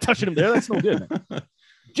 man, I'm not touching him there. That's no good, man.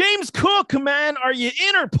 James Cook, man, are you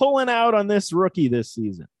in or pulling out on this rookie this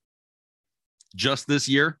season? Just this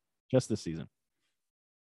year. Just this season.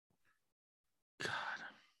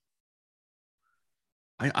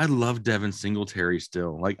 I love Devin Singletary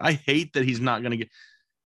still. Like, I hate that he's not going to get.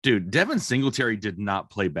 Dude, Devin Singletary did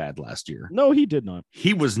not play bad last year. No, he did not.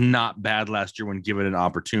 He was not bad last year when given an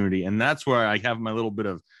opportunity. And that's where I have my little bit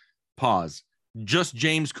of pause. Just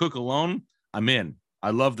James Cook alone, I'm in.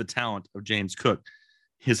 I love the talent of James Cook.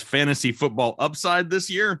 His fantasy football upside this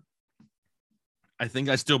year, I think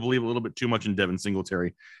I still believe a little bit too much in Devin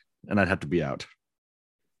Singletary, and I'd have to be out.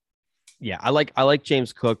 Yeah, I like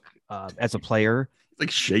James Cook as a player,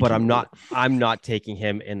 Like shaking, but I'm not taking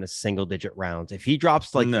him in the single digit rounds. If he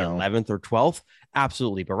drops like the No. 11th or 12th,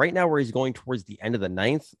 absolutely. But right now, where he's going towards the end of the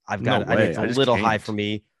 9th, I've got No I mean, way. it's I a just little high can't. for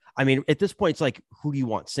me. I mean, at this point, it's like, who do you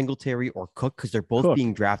want, Singletary or Cook? Because they're both Cook.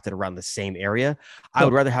 being drafted around the same area. I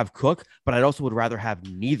would rather have Cook, but I'd also would rather have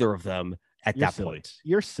neither of them at You're that silly. point.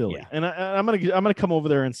 You're silly. Yeah. And I'm gonna come over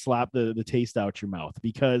there and slap the taste out your mouth,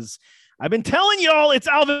 because I've been telling y'all it's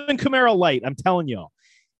Alvin Kamara light. I'm telling y'all.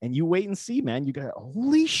 And you wait and see, man. You got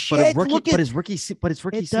holy shit. But Look but at his rookie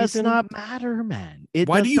it does season. not matter, man. It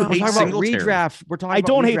Why does do you not hate We're matter. talking about Singletary? redraft. We're talking I about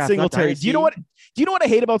don't hate redraft, not Singletary. Do you know what? dynasty. Do you know what I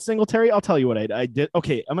hate about Singletary? I'll tell you what I did.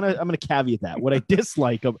 Okay, I'm gonna caveat that. What I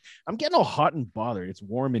dislike of, I'm getting all hot and bothered. It's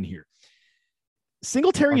warm in here.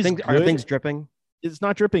 Singletary is Are good. things dripping? It's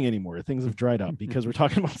not dripping anymore. Things have dried up because we're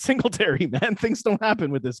talking about Singletary, man. Things don't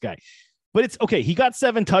happen with this guy. But it's okay. He got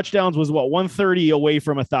 7 touchdowns, was what, 130 away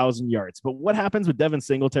from 1,000 yards. But what happens with Devin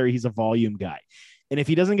Singletary? He's a volume guy. And if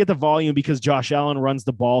he doesn't get the volume because Josh Allen runs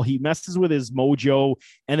the ball, he messes with his mojo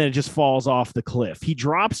and then it just falls off the cliff. He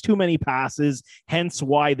drops too many passes, hence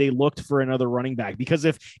why they looked for another running back. Because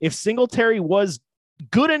if Singletary was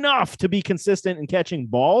good enough to be consistent in catching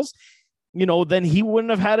balls, you know, then he wouldn't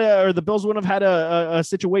have had the Bills wouldn't have had a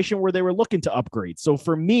situation where they were looking to upgrade. So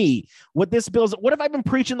for me, what have I been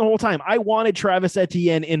preaching the whole time? I wanted Travis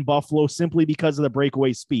Etienne in Buffalo simply because of the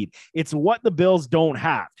breakaway speed. It's what the Bills don't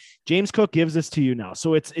have. James Cook gives this to you now.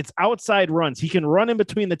 So it's outside runs. He can run in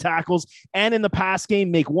between the tackles and in the pass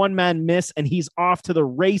game, make one man miss, and he's off to the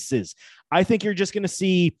races. I think you're just going to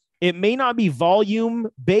see, it may not be volume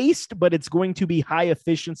based, but it's going to be high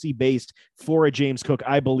efficiency based for a James Cook.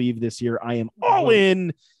 I believe this year. I am all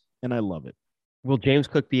in, and I love it. Will James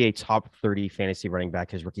Cook be a top 30 fantasy running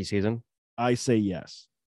back his rookie season? I say yes.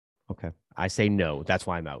 Okay. I say no. That's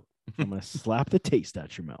why I'm out. I'm going to slap the taste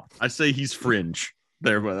out your mouth. I say he's fringe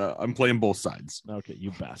there, but I'm playing both sides. Okay,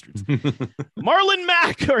 you bastards. Marlon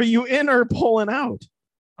Mack, are you in or pulling out?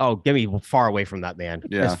 Oh, get me far away from that man.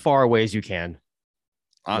 Yeah. As far away as you can.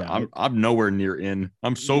 I'm nowhere near in.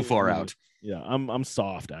 I'm so far out. Yeah, I'm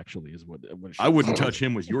soft actually is what it I wouldn't touch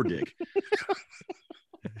him with your dick.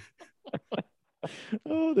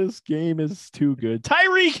 Oh, this game is too good.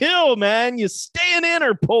 Tyreek Hill, man, you staying in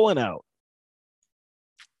or pulling out?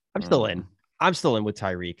 I'm still in. I'm still in with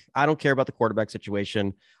Tyreek. I don't care about the quarterback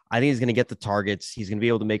situation. I think he's going to get the targets. He's going to be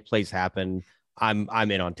able to make plays happen. I'm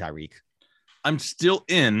in on Tyreek. I'm still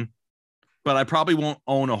in, but I probably won't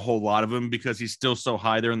own a whole lot of him because he's still so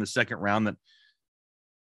high there in the second round that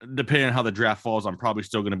depending on how the draft falls, I'm probably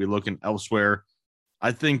still going to be looking elsewhere.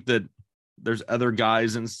 I think that there's other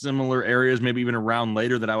guys in similar areas, maybe even a round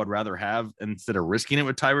later, that I would rather have instead of risking it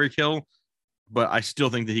with Tyreek Hill. But I still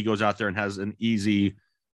think that he goes out there and has an easy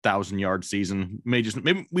 1,000-yard season.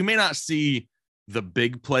 Maybe we may not see the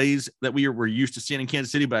big plays that we're used to seeing in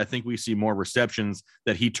Kansas City, but I think we see more receptions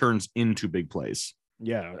that he turns into big plays.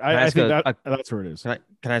 Yeah, I think that's where it is. Can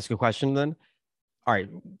I ask a question then? All right,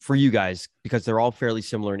 for you guys, because they're all fairly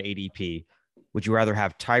similar in ADP, would you rather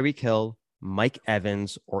have Tyreek Hill, Mike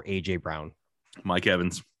Evans, or AJ Brown? Mike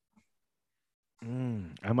Evans.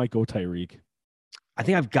 I might go Tyreek. I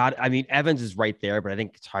think Evans is right there, but I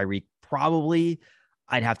think Tyreek probably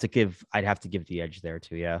I'd have to give the edge there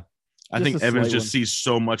too. Yeah. I think Evans just sees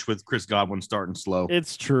so much with Chris Godwin starting slow.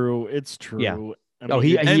 It's true. Yeah. I mean,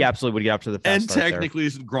 he absolutely would get up to the fast and start technically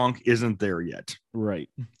Gronk isn't there yet. Right.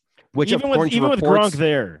 Which even with Gronk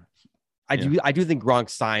there, I do think Gronk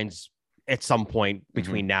signs at some point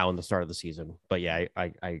between now and the start of the season. But yeah,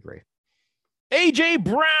 I agree. AJ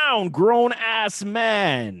Brown, grown ass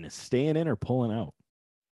man, staying in or pulling out?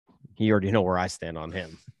 You already know where I stand on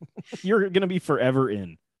him. You're going to be forever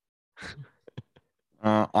in.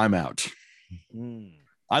 I'm out. Mm.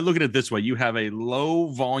 I look at it this way. You have a low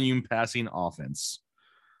volume passing offense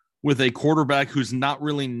with a quarterback who's not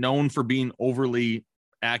really known for being overly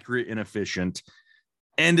accurate and efficient.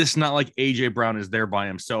 And it's not like AJ Brown is there by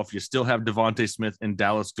himself. You still have Devontae Smith and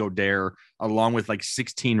Dallas Goedert, along with like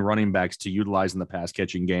 16 running backs to utilize in the pass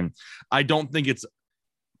catching game. I don't think it's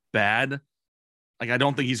bad. Like, I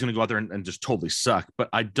don't think he's going to go out there and just totally suck, but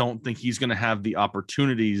I don't think he's going to have the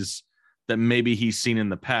opportunities that maybe he's seen in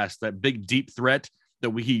the past. That big deep threat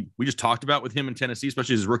that we just talked about with him in Tennessee,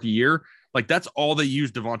 especially his rookie year. Like, that's all they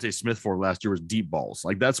used Devontae Smith for last year was deep balls.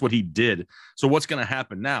 Like, that's what he did. So what's going to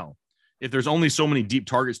happen now? If there's only so many deep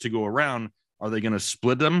targets to go around, are they going to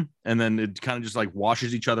split them? And then it kind of just like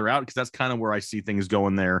washes each other out? Because that's kind of where I see things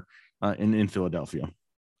going there in Philadelphia.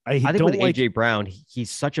 I think with AJ Brown, he's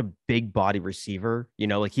such a big body receiver,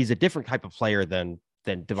 like he's a different type of player than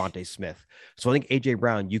Devontae Smith. So I think AJ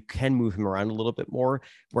Brown, you can move him around a little bit more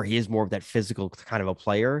where he is more of that physical kind of a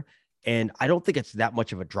player. And I don't think it's that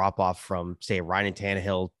much of a drop off from, say, Ryan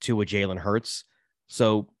Tannehill to a Jalen Hurts.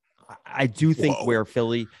 So I do think where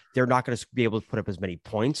Philly, they're not going to be able to put up as many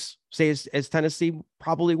points, say, as Tennessee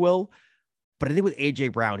probably will. But I think with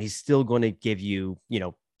AJ Brown, he's still going to give you,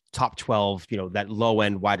 top 12, that low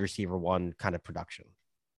end wide receiver one kind of production.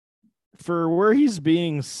 For where he's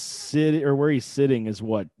sitting is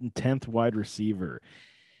what, 10th wide receiver.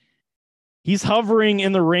 He's hovering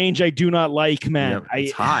in the range I do not like, man. Yeah,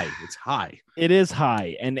 it's high. It's high. It is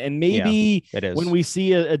high. And maybe it is. When we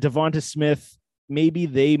see a Devonta Smith, maybe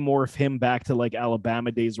they morph him back to like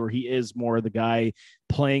Alabama days where he is more the guy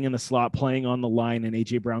playing in the slot, playing on the line, and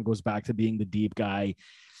AJ Brown goes back to being the deep guy.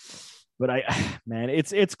 But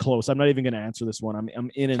it's close. I'm not even going to answer this one.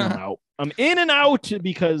 I'm in and out. I'm in and out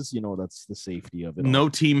because, that's the safety of it. No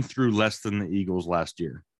team threw less than the Eagles last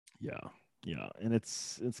year. Yeah. And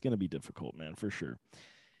it's going to be difficult, man, for sure.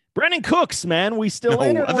 Brandon Cooks, man, we still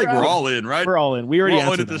in. I think we're all in, right? We're all in. We already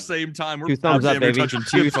all in at the same time. We're 2 thumbs up, baby. touching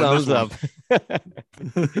 2 thumbs up.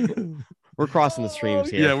 We're crossing the streams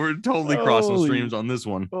here. Yeah, we're totally crossing the streams on this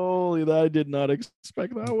one. Holy, I did not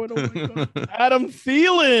expect that one. Oh my God. Adam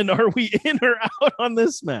Thielen, are we in or out on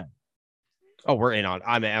this, man? Oh, we're in on.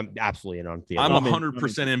 I'm absolutely in on Thielen. I'm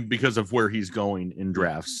 100% in because of where he's going in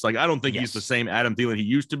drafts. Like, I don't think he's the same Adam Thielen he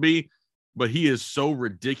used to be, but he is so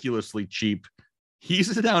ridiculously cheap.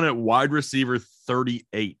 He's down at wide receiver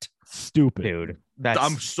 38. Stupid, dude.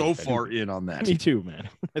 I'm so far in on that. Me too, man.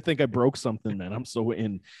 I think I broke something, man. I'm so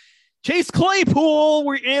in. Chase Claypool,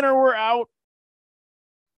 we're in or we're out?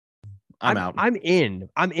 I'm out. I'm in.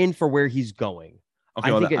 I'm in for where he's going.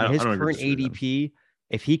 Okay, I think at his current ADP,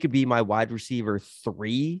 if he could be my wide receiver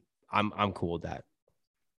 3, I'm cool with that.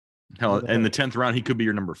 Hell, in the 10th round, he could be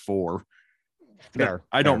your number 4. Fair.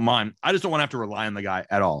 I don't mind. I just don't want to have to rely on the guy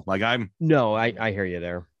at all. Like, I hear you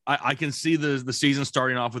there. I can see the season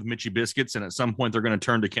starting off with Mitchie Biscuits, and at some point they're going to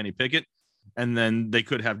turn to Kenny Pickett, and then they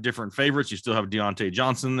could have different favorites. You still have Deontay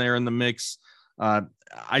Johnson there in the mix. I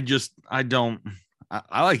actually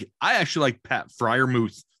like Pat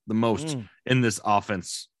Freiermuth the most in this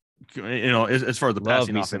offense. As far as the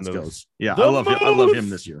passing offense goes. Yeah, I love him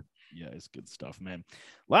this year. Yeah, it's good stuff, man.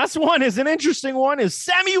 Last one is an interesting one. Is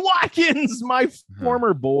Sammy Watkins, my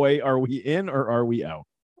former boy? Are we in or are we out?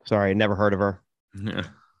 Sorry, never heard of her. Yeah.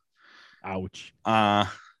 Ouch.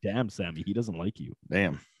 Damn, Sammy, he doesn't like you.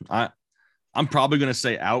 Damn. I'm probably going to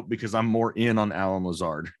say out because I'm more in on Allen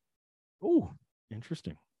Lazard. Oh,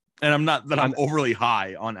 interesting. And I'm not that I'm overly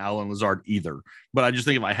high on Allen Lazard either, but I just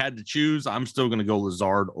think if I had to choose, I'm still going to go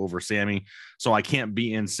Lazard over Sammy. So I can't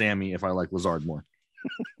be in Sammy if I like Lazard more.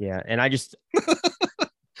 Yeah, and I just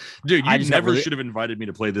dude, you never should have invited me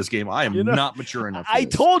to play this game. I am not mature enough. I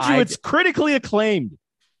told you it's critically acclaimed.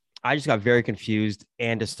 I just got very confused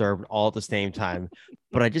and disturbed all at the same time.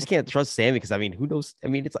 But I just can't trust Sammy because who knows?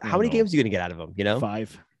 It's like, how many games are you gonna get out of him?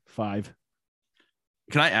 5.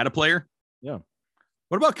 Can I add a player? Yeah.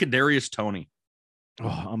 What about Kadarius Toney?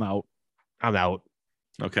 Oh, I'm out.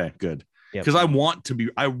 Okay, good. Because I want to be.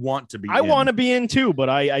 I want to be in too, but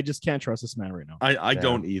I just can't trust this man right now. I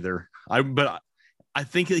don't either. But I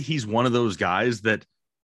think that he's one of those guys that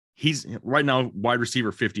he's right now wide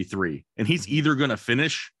receiver 53, and he's either going to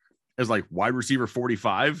finish as like wide receiver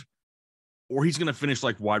 45, or he's going to finish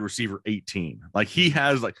like wide receiver 18. Like he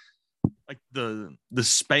has like the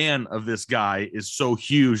span of this guy is so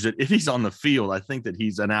huge that if he's on the field, I think that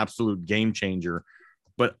he's an absolute game changer.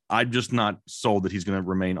 But I'm just not sold that he's going to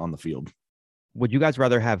remain on the field. Would you guys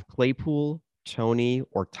rather have Claypool, Toney,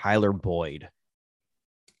 or Tyler Boyd?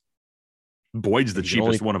 Boyd's the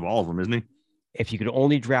cheapest one of all of them, isn't he? If you could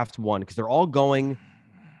only draft one, because they're all going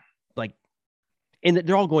like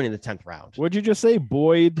they're all going in the 10th round. What'd you just say?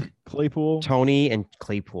 Boyd, Claypool, Tony, and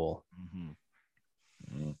Claypool.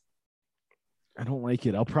 I don't like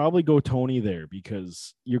it. I'll probably go Tony there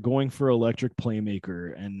because you're going for electric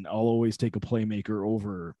playmaker, and I'll always take a playmaker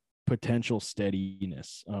over potential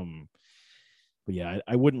steadiness. But yeah,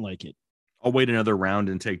 I wouldn't like it. I'll wait another round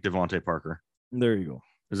and take Devontae Parker. There you go.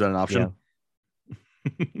 Is that an option?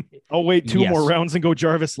 Yeah. I'll wait two more rounds and go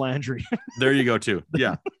Jarvis Landry. There you go too.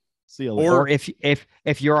 Yeah. See you later. Or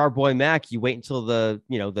if you're our boy Mac, you wait until the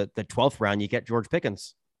 12th round, you get George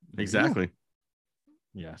Pickens. Exactly.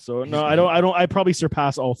 Yeah. So no, I don't. I probably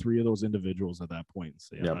surpass all three of those individuals at that point. And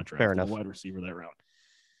say, I'm not fair enough. A wide receiver that round.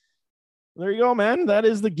 There you go, man. That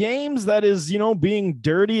is the games. That is, being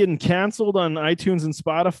dirty and canceled on iTunes and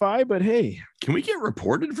Spotify. But hey, can we get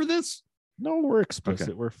reported for this? No, we're explicit.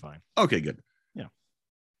 Okay. We're fine. Okay, good. Yeah.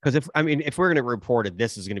 Because if we're going to report it,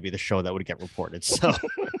 this is going to be the show that would get reported. So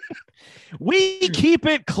we keep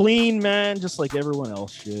it clean, man, just like everyone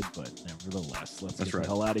else should. But nevertheless, let's get the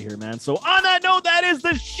hell out of here, man. So on that note, that is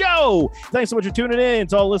the show. Thanks so much for tuning in.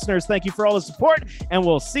 To all listeners, thank you for all the support, and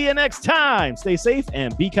we'll see you next time. Stay safe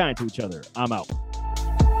and be kind to each other. I'm out.